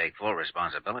also take full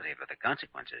responsibility for the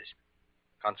consequences.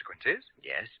 Consequences?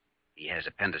 Yes, he has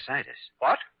appendicitis.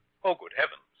 What? Oh, good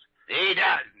heavens. He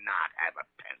does not have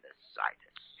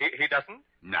appendicitis. He doesn't?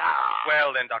 No.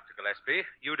 Well, then, Dr. Gillespie,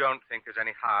 you don't think there's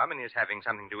any harm in his having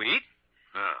something to eat?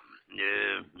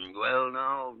 Well,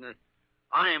 no.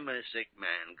 I'm a sick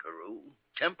man, Carew.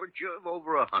 Temperature of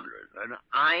over 100. And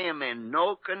I am in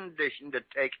no condition to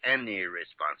take any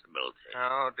responsibility.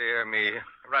 Oh, dear me.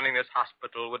 Running this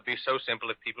hospital would be so simple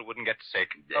if people wouldn't get sick.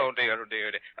 Oh, dear, oh, dear,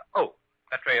 dear. Oh,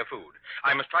 that tray of food.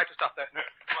 I must try to stop that.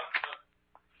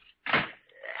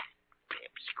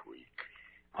 Pipsqueak.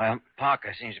 Well,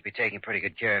 Parker seems to be taking pretty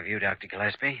good care of you, Dr.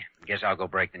 Gillespie. Guess I'll go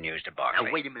break the news to Barkley.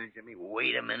 Now, wait a minute, Jimmy.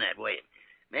 Wait a minute.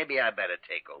 Maybe I better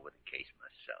take over the case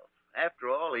myself. After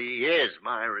all, he is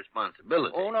my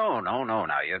responsibility. Oh, no.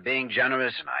 Now, you're being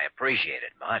generous, and I appreciate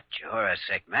it. But you're a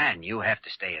sick man. You have to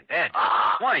stay in bed.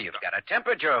 Why, you've got a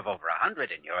temperature of over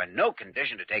 100, and you're in no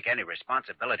condition to take any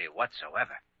responsibility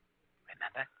whatsoever.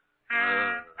 Remember?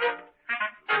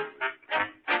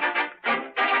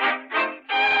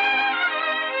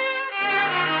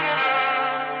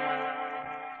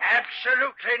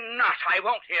 Absolutely not. I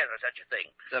won't hear of such a thing.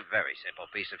 It's a very simple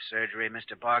piece of surgery,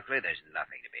 Mr. Barkley. There's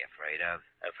nothing to be afraid of.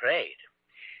 Afraid?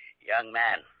 Young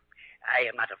man, I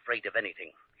am not afraid of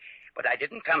anything. But I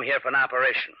didn't come here for an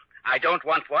operation. I don't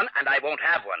want one, and I won't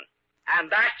have one. And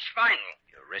that's final.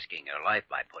 You're risking your life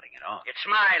by putting it off. It's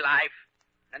my life.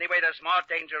 Anyway, there's more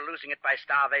danger of losing it by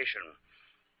starvation.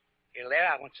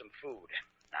 Kildare, I want some food.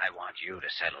 I want you to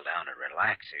settle down and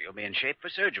relax, or you'll be in shape for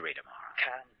surgery tomorrow.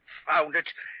 Confound it.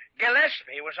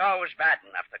 Gillespie was always bad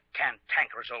enough, the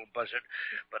cantankerous old buzzard.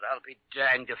 But I'll be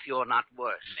danged if you're not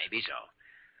worse. Maybe so.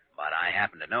 But I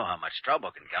happen to know how much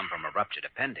trouble can come from a ruptured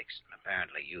appendix.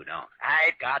 Apparently you don't.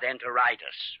 I've got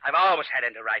enteritis. I've always had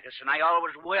enteritis, and I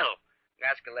always will.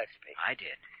 Ask Gillespie. I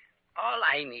did. All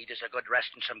I need is a good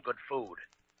rest and some good food.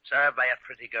 Served by a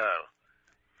pretty girl.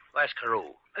 Where's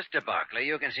Carew? Mr. Barkley,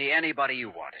 you can see anybody you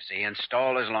want to see and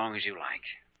stall as long as you like.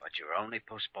 But you're only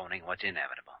postponing what's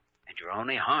inevitable. And you're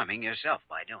only harming yourself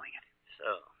by doing it.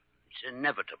 So, it's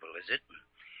inevitable, is it?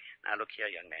 Now, look here,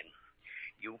 young man.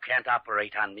 You can't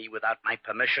operate on me without my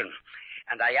permission.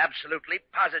 And I absolutely,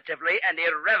 positively, and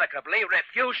irrevocably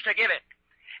refuse to give it.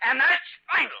 And that's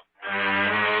final.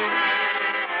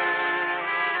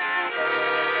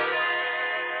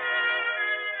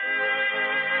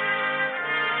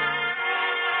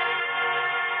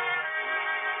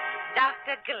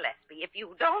 Dr. Gillespie, if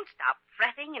you don't stop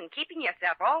fretting and keeping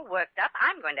yourself all worked up,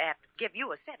 I'm going to have to give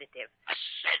you a sedative. A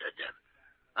sedative?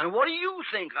 And what do you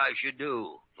think I should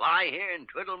do? Lie here and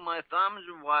twiddle my thumbs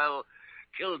while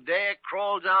Kildare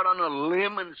crawls out on a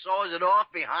limb and saws it off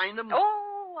behind him?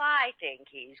 Oh, I think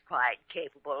he's quite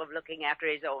capable of looking after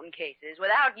his own cases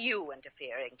without you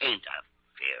interfering.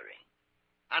 Interfering?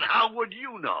 And how would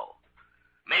you know?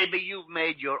 Maybe you've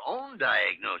made your own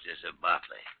diagnosis of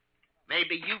Barkley.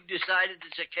 Maybe you've decided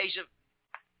it's a case of...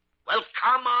 Well,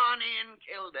 come on in,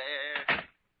 Kildare.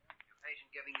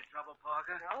 Patient giving you trouble,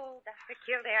 Parker? Oh, Dr.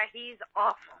 Kildare, he's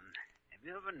awful. Have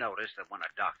you ever noticed that when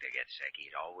a doctor gets sick,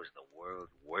 he's always the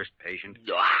world's worst patient?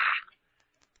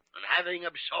 And having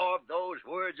absorbed those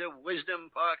words of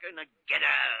wisdom, Parker, now get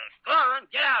out. Go on,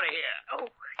 get out of here.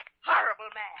 Oh,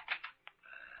 horrible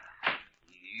man.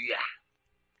 Yeah.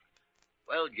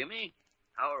 Well, Jimmy,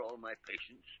 how are all my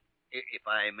patients? If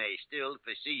I may still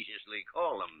facetiously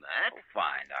call them that. Oh,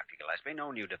 fine, Dr. Gillespie.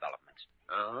 No new developments.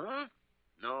 Uh-huh.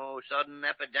 No sudden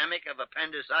epidemic of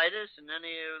appendicitis in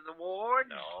any of the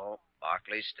wards? No.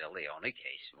 Barkley's still the only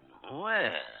case.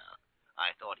 Well,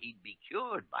 I thought he'd be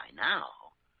cured by now.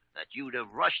 That you'd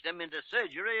have rushed him into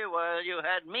surgery while you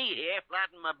had me here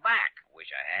flat on my back.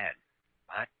 Wish I had.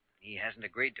 But he hasn't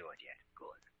agreed to it yet.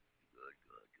 Good.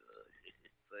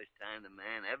 First time the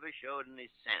man ever showed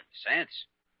any sense. Sense?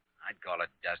 I'd call it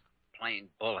just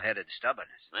plain bull-headed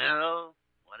stubbornness. Well,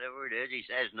 whatever it is, he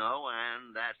says no,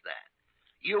 and that's that.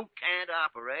 You can't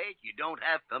operate. You don't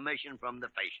have permission from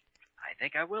the patient. I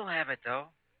think I will have it,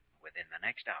 though, within the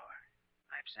next hour.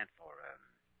 I've sent for a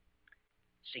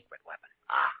secret weapon.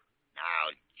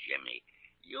 Now, Jimmy,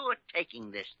 you're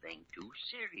taking this thing too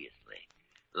seriously.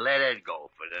 Let it go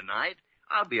for tonight.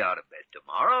 I'll be out of bed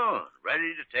tomorrow,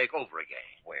 ready to take over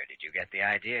again. Where did you get the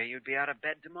idea you'd be out of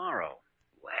bed tomorrow?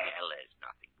 Well, there's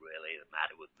nothing really the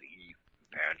matter with me.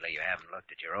 Apparently you haven't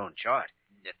looked at your own chart.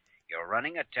 You're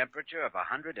running a temperature of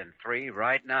 103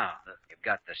 right now. You've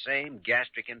got the same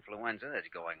gastric influenza that's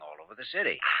going all over the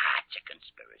city. It's a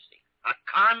conspiracy. A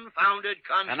confounded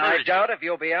conspiracy. And I doubt if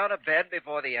you'll be out of bed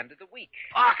before the end of the week.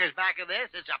 Parker's back of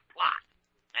this. It's a plot.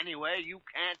 Anyway, you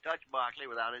can't touch Barkley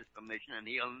without his permission, and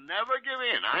he'll never give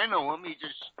in. I know him. He's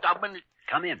as stubborn as...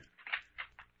 Come in.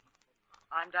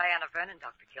 I'm Diana Vernon,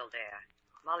 Dr. Kildare.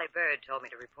 Molly Bird told me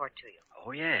to report to you.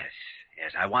 Oh, yes.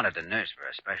 Yes, I wanted a nurse for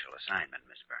a special assignment,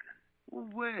 Miss Vernon.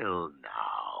 Well,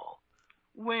 now,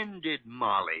 when did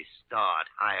Molly start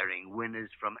hiring winners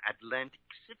from Atlantic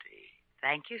City?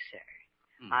 Thank you, sir.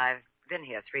 I've been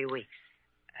here 3 weeks.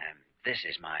 This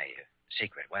is my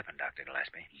secret weapon, Dr.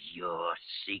 Gillespie. Your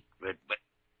secret, but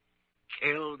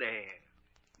Kildare,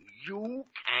 you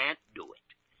can't do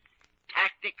it.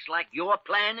 Tactics like you're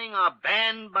planning are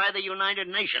banned by the United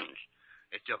Nations.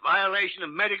 It's a violation of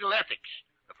medical ethics,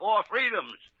 the Four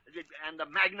Freedoms, and the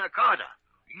Magna Carta.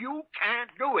 You can't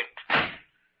do it.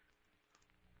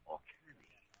 Or can he?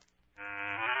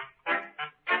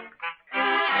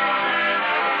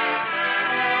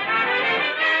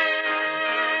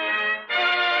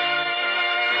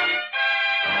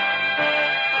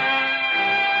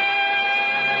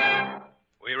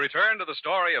 return to the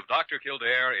story of Dr.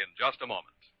 Kildare in just a moment.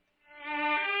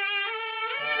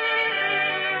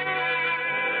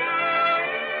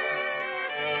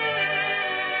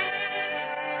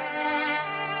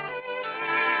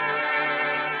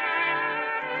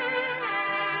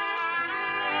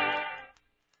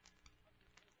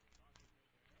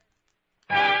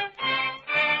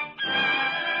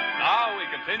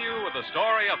 Continue with the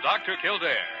story of Dr.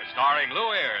 Kildare, starring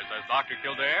Lou Ayres as Dr.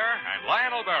 Kildare and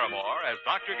Lionel Barrymore as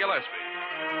Dr. Gillespie.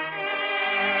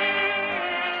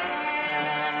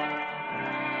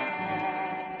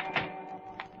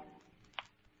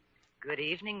 Good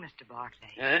evening, Mr.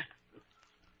 Barkley. Huh?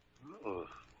 Oh,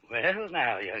 well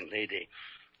now, young lady.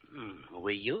 Who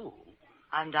are you?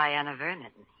 I'm Diana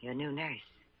Vernon, your new nurse.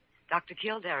 Dr.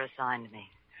 Kildare assigned me.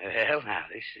 Well, now,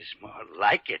 this is more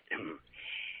like it.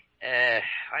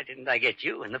 Why didn't I get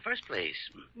you in the first place?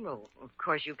 Well, of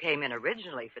course, you came in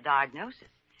originally for diagnosis,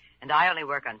 and I only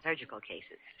work on surgical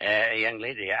cases. Young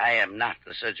lady, I am not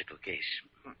the surgical case.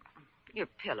 Your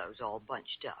pillow's all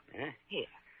bunched up. Huh? Here,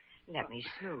 let me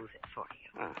smooth it for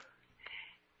you.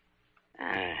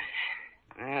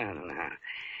 Now.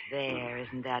 There,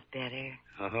 isn't that better?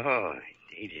 Oh,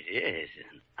 indeed it is.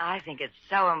 I think it's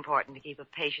so important to keep a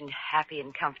patient happy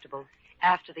and comfortable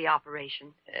after the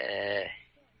operation.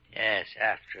 Yes,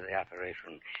 after the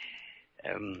operation.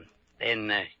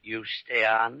 Then you stay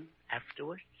on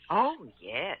afterwards? Oh,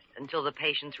 yes, until the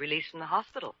patient's released from the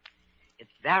hospital.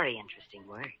 It's very interesting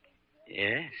work.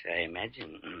 Yes, I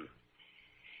imagine.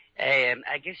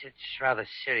 I guess it's rather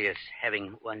serious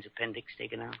having one's appendix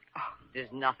taken out. Oh,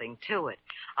 there's nothing to it.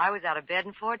 I was out of bed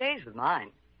in 4 days with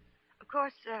mine. Of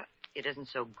course, it isn't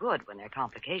so good when there are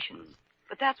complications.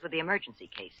 But that's with the emergency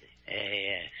cases.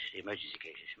 Yes, the emergency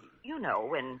cases. You know,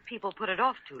 when people put it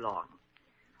off too long.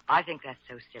 I think that's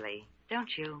so silly,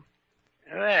 don't you?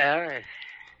 Well,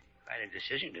 quite a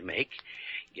decision to make,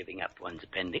 giving up one's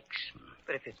appendix.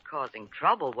 But if it's causing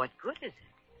trouble, what good is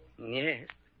it? Yes.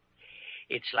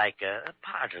 It's like a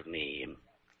part of me.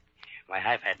 Why,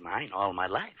 I've had mine all my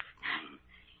life.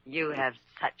 You have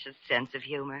such a sense of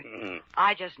humor.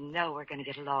 I just know we're going to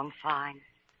get along fine.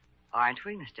 Aren't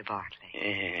we, Mr. Barkley?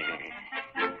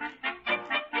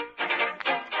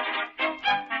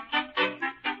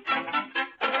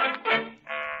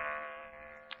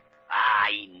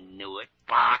 I knew it.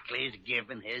 Barkley's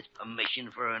given his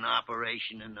permission for an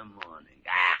operation in the morning.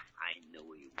 I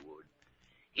knew he would.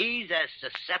 He's as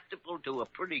susceptible to a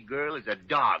pretty girl as a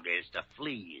dog is to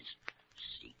fleas.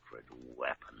 Secret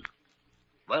weapon.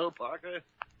 Well, Parker,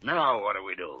 now what do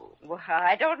we do? Well,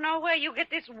 I don't know where you get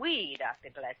this we, Dr.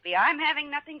 Gillespie. I'm having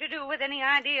nothing to do with any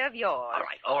idea of yours.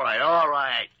 All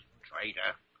right,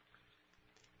 traitor.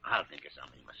 I'll think of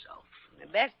something myself. The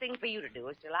best thing for you to do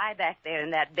is to lie back there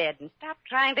in that bed and stop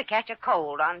trying to catch a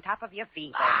cold on top of your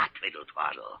fever. Twiddle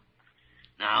twaddle.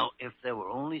 Now, if there were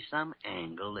only some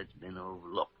angle that's been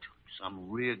overlooked, some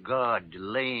rear guard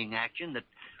delaying action that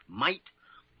might...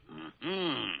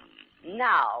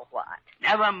 Now what?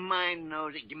 Never mind,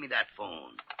 Nosy. Give me that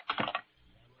phone.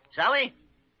 Sally,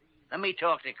 let me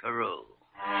talk to Carew.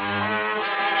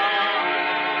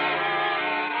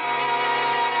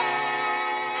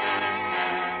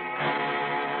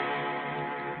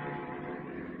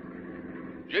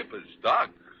 Jeepers,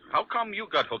 Doc. How come you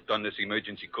got hooked on this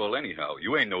emergency call anyhow?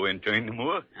 You ain't no intern no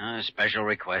more. A special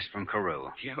request from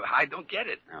Carew. Yeah, I don't get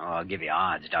it. Oh, I'll give you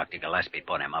odds. Dr. Gillespie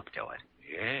put him up to it.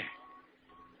 Yeah.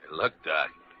 Look,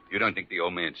 Doc, you don't think the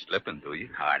old man's slipping, do you?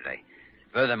 Hardly.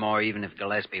 Furthermore, even if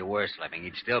Gillespie were slipping,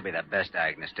 he'd still be the best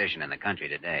diagnostician in the country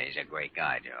today. He's a great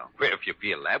guy, Joe. Well, if you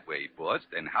feel that way, boss,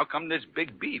 then how come this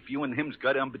big beef you and him's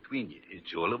got on between you?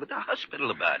 It's all over the hospital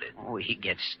about it. Oh, he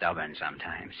gets stubborn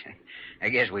sometimes. I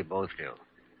guess we both do.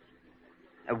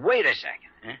 Wait a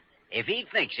second. Huh? If he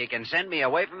thinks he can send me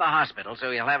away from the hospital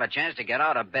so he'll have a chance to get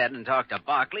out of bed and talk to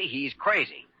Barkley, he's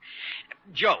crazy.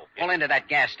 Joe, pull into that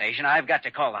gas station. I've got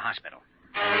to call the hospital.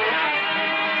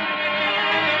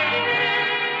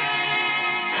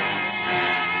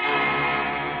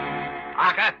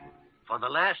 Parker, for the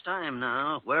last time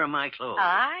now, where are my clothes?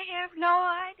 I have no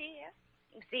idea.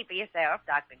 You see for yourself,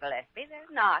 Dr. Gillespie.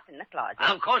 They're not in the closet.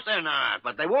 Of course they're not,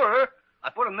 but they were. I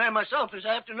put them there myself this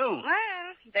afternoon.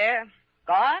 Well, they're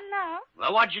gone now.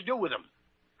 Well, what'd you do with them?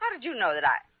 How did you know that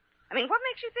I mean, what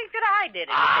makes you think that I did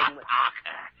anything with...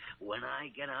 Parker, when I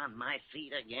get on my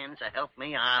feet again, so help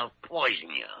me, I'll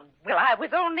poison you. Well, I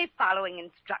was only following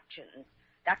instructions.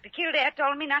 Dr. Kildare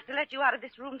told me not to let you out of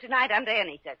this room tonight under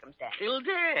any circumstance.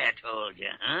 Kildare told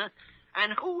you, huh?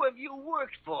 And who have you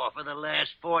worked for the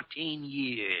last 14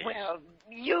 years? Well,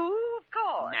 you, of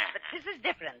course. Nah. But this is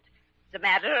different. It's a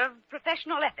matter of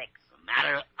professional ethics.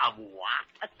 matter of what?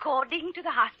 According to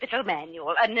the hospital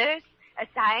manual, a nurse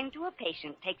assigned to a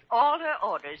patient takes all her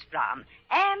orders from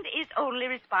and is only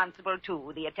responsible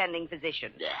to the attending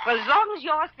physician. Well, as long as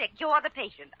you're sick, you're the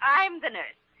patient. I'm the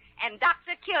nurse. And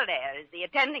Dr. Kildare is the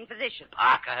attending physician.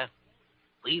 Parker,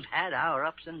 we've had our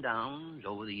ups and downs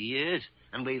over the years,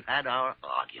 and we've had our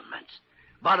arguments.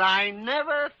 But I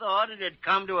never thought it'd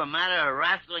come to a matter of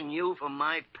wrestling you for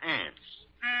my pants.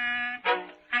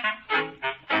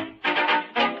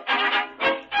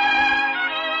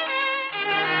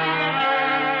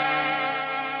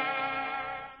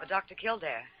 Dr.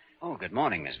 Kildare. Oh, good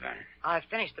morning, Miss Vernon. I've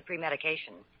finished the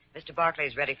pre-medication. Mr. Barkley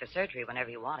is ready for surgery whenever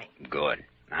you want him. Good.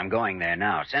 I'm going there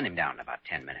now. Send him down in about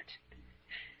 10 minutes.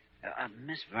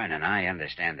 Miss Vernon, I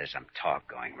understand there's some talk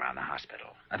going around the hospital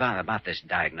about this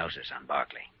diagnosis on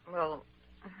Barkley. Well,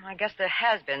 I guess there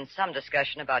has been some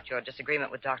discussion about your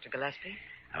disagreement with Dr. Gillespie.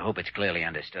 I hope it's clearly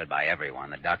understood by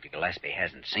everyone that Dr. Gillespie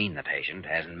hasn't seen the patient,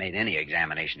 hasn't made any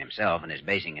examination himself, and is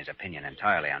basing his opinion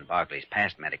entirely on Barkley's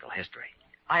past medical history.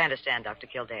 I understand, Dr.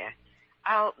 Kildare.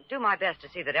 I'll do my best to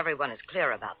see that everyone is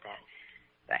clear about that.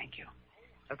 Thank you.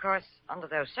 Of course, under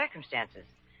those circumstances,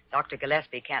 Dr.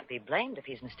 Gillespie can't be blamed if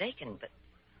he's mistaken, but...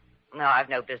 No, I've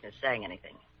no business saying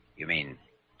anything. You mean,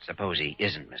 suppose he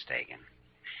isn't mistaken?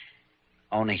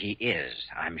 Only he is.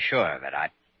 I'm sure that I...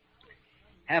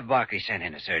 Have Barkley sent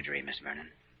into surgery, Miss Vernon.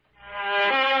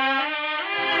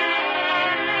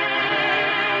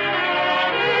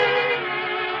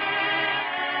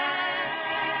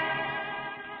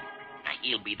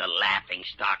 He'll be the laughing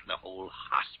stock of the whole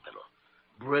hospital.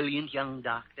 Brilliant young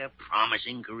doctor,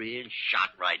 promising career, shot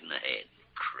right in the head.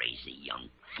 Crazy young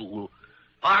fool.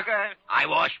 Parker, I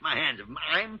wash my hands of him.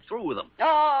 I'm through with him.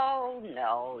 Oh,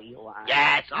 no, you aren't.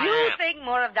 Yes, I You am. think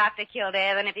more of Dr.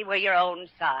 Kildare than if he were your own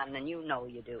son, and you know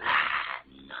you do.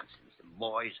 Nonsense. The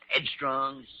boy's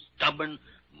headstrong, stubborn,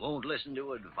 won't listen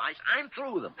to advice. I'm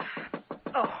through with him.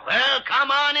 Oh. Well, come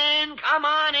on in. Come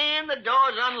on in. The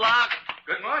door's unlocked.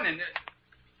 Good morning.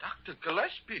 Dr.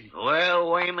 Gillespie. Well,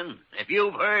 Wayman, if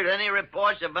you've heard any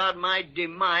reports about my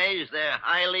demise, they're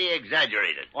highly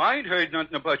exaggerated. Well, I ain't heard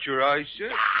nothing about your eyes,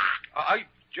 sir. I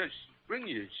just bring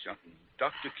you something.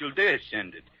 Dr. Kildare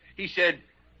sent it. He said,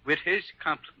 with his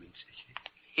compliments.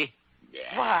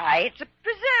 Why, it's a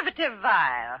preservative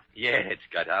vial. Yeah, it's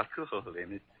got alcohol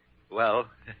in it. Well,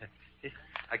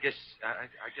 I guess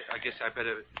I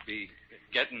better be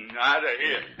getting out of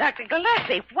here. Dr.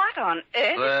 Gillespie, what on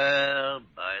earth? Well,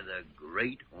 by the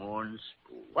great horn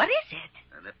spool. What is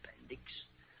it? An appendix.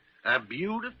 A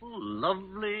beautiful,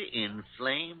 lovely,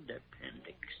 inflamed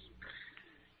appendix.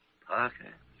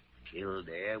 Parker,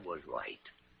 Kildare was right.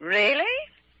 Really?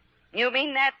 You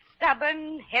mean that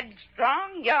stubborn,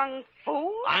 headstrong young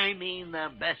fool? I mean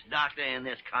the best doctor in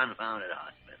this confounded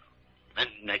hospital. And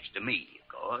next to me, of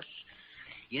course.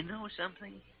 You know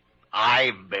something?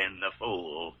 I've been the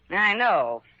fool. I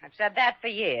know. I've said that for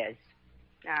years.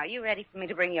 Now, are you ready for me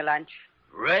to bring you lunch?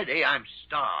 Ready? I'm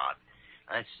starved.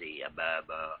 Let's see,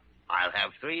 I'll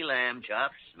have 3 lamb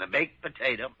chops and a baked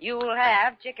potato. You'll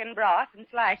have chicken broth and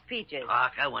sliced peaches.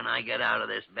 Parker, when I get out of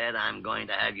this bed, I'm going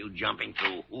to have you jumping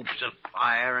through hoops of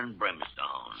fire and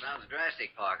brimstone. Sounds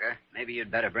drastic, Parker. Maybe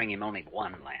you'd better bring him only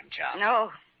 1 lamb chop.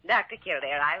 No, Dr.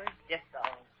 Kildare, I was just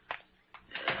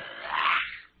going.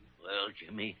 Well,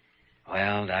 Jimmy,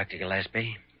 Well, Dr.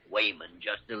 Gillespie, Wayman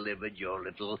just delivered your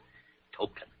little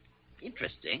token.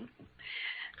 Interesting.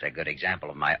 it's a good example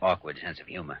of my awkward sense of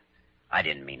humor. I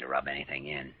didn't mean to rub anything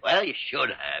in. Well, you should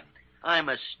have. I'm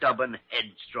a stubborn,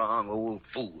 headstrong old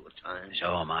fool at times.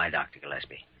 So am I, Dr.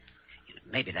 Gillespie.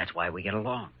 Maybe that's why we get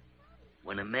along.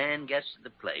 When a man gets to the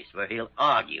place where he'll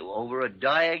argue over a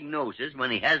diagnosis when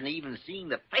he hasn't even seen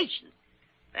the patient,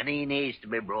 then he needs to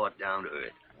be brought down to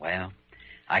earth. Well,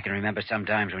 I can remember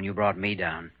sometimes when you brought me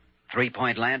down.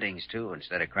 3-point landings, too,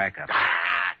 instead of crack-ups.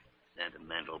 Ah,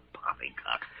 sentimental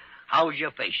poppycock. How's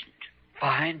your patient?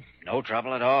 Fine. No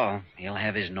trouble at all. He'll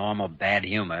have his normal bad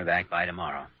humor back by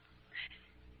tomorrow.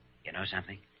 You know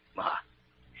something? What?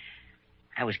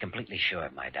 I was completely sure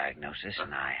of my diagnosis,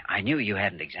 and I knew you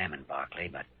hadn't examined Barkley,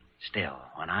 but still,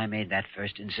 when I made that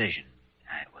first incision,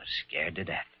 I was scared to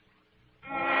death.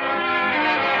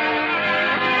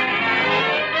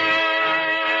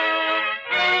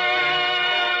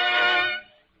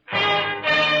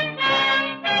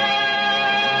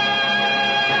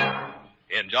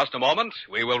 In just a moment,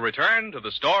 we will return to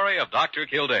the story of Dr.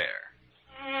 Kildare.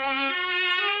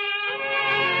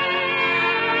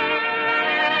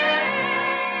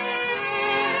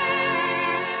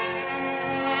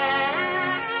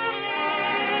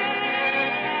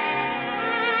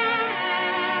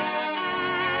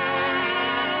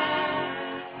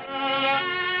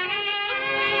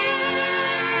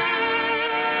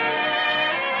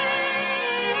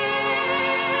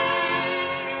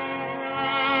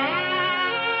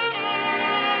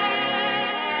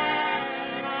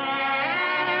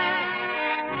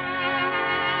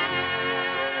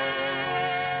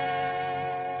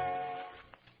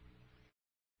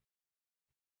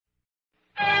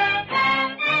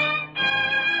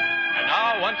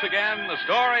 again the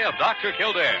story of Dr.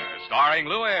 Kildare, starring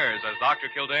Lou Ayres as Dr.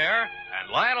 Kildare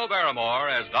and Lionel Barrymore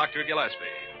as Dr. Gillespie.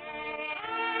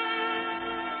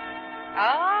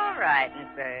 All right, Miss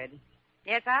Bird.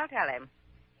 Yes, I'll tell him.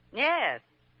 Yes.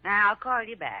 Now, I'll call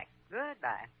you back.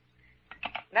 Goodbye.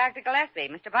 Dr. Gillespie,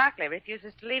 Mr. Barkley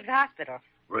refuses to leave the hospital.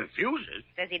 Refuses?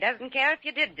 Says he doesn't care if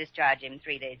you did discharge him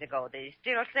 3 days ago, that he's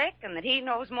still sick and that he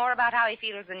knows more about how he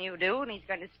feels than you do, and he's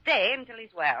going to stay until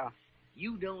he's well.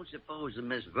 You don't suppose that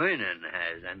Miss Vernon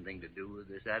has anything to do with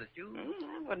this attitude?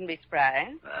 I wouldn't be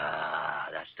surprised. Ah,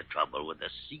 that's the trouble with the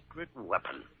secret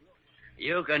weapon.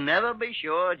 You can never be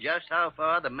sure just how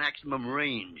far the maximum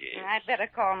range is. I'd better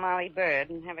call Molly Bird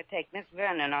and have her take Miss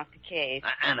Vernon off the case.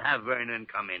 And have Vernon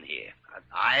come in here.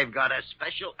 I've got a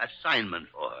special assignment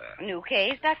for her. New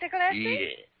case, Dr. Gillespie?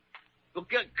 Yeah. Well,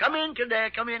 come in,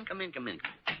 Kildare. Come in.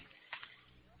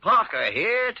 Parker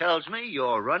here tells me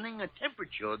you're running a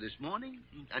temperature this morning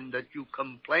and that you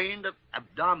complained of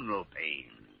abdominal pain.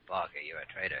 Parker, you're a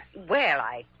traitor. Well,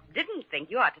 I didn't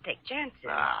think you ought to take chances.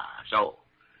 So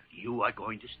you are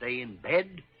going to stay in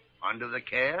bed under the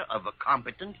care of a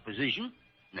competent physician,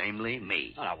 namely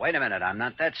me. Oh, now, wait a minute. I'm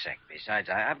not that sick. Besides,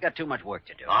 I've got too much work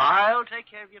to do. I'll take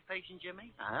care of your patient,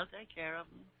 Jimmy. I'll take care of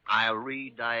them. I'll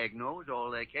re-diagnose all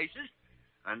their cases,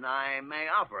 and I may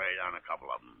operate on a couple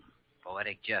of them.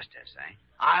 Poetic justice, eh?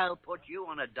 I'll put you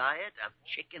on a diet of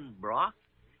chicken broth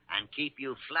and keep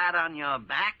you flat on your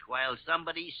back while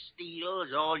somebody steals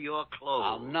all your clothes.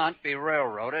 I'll not be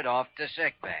railroaded off to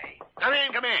sick bay. Come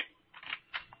in.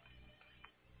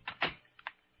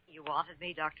 You wanted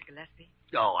me, Dr. Gillespie?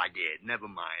 Oh, I did. Never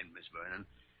mind, Miss Vernon.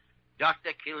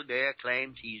 Dr. Kildare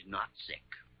claims he's not sick.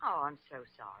 Oh, I'm so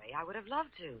sorry. I would have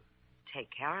loved to take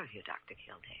care of you, Dr.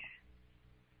 Kildare.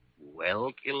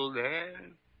 Well, Kildare?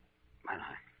 Well,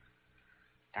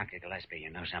 Dr. Gillespie,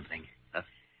 you know something?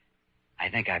 I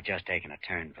think I've just taken a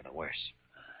turn for the worse.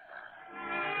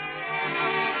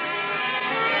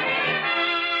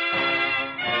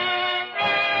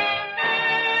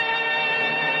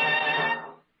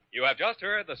 You have just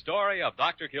heard the story of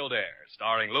Dr. Kildare,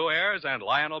 starring Lou Ayres and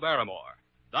Lionel Barrymore.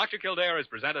 Dr. Kildare is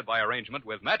presented by arrangement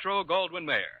with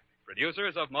Metro-Goldwyn-Mayer,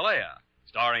 producers of Malaya,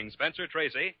 starring Spencer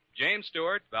Tracy, James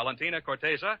Stewart, Valentina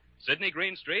Corteza, Sidney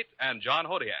Greenstreet, and John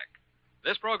Hodiak.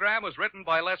 This program was written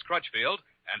by Les Crutchfield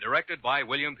and directed by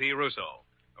William P. Russo.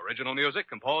 Original music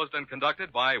composed and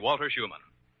conducted by Walter Schumann.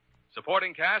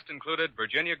 Supporting cast included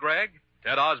Virginia Gregg,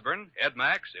 Ted Osborne, Ed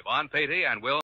Max, Yvonne Patey, and Will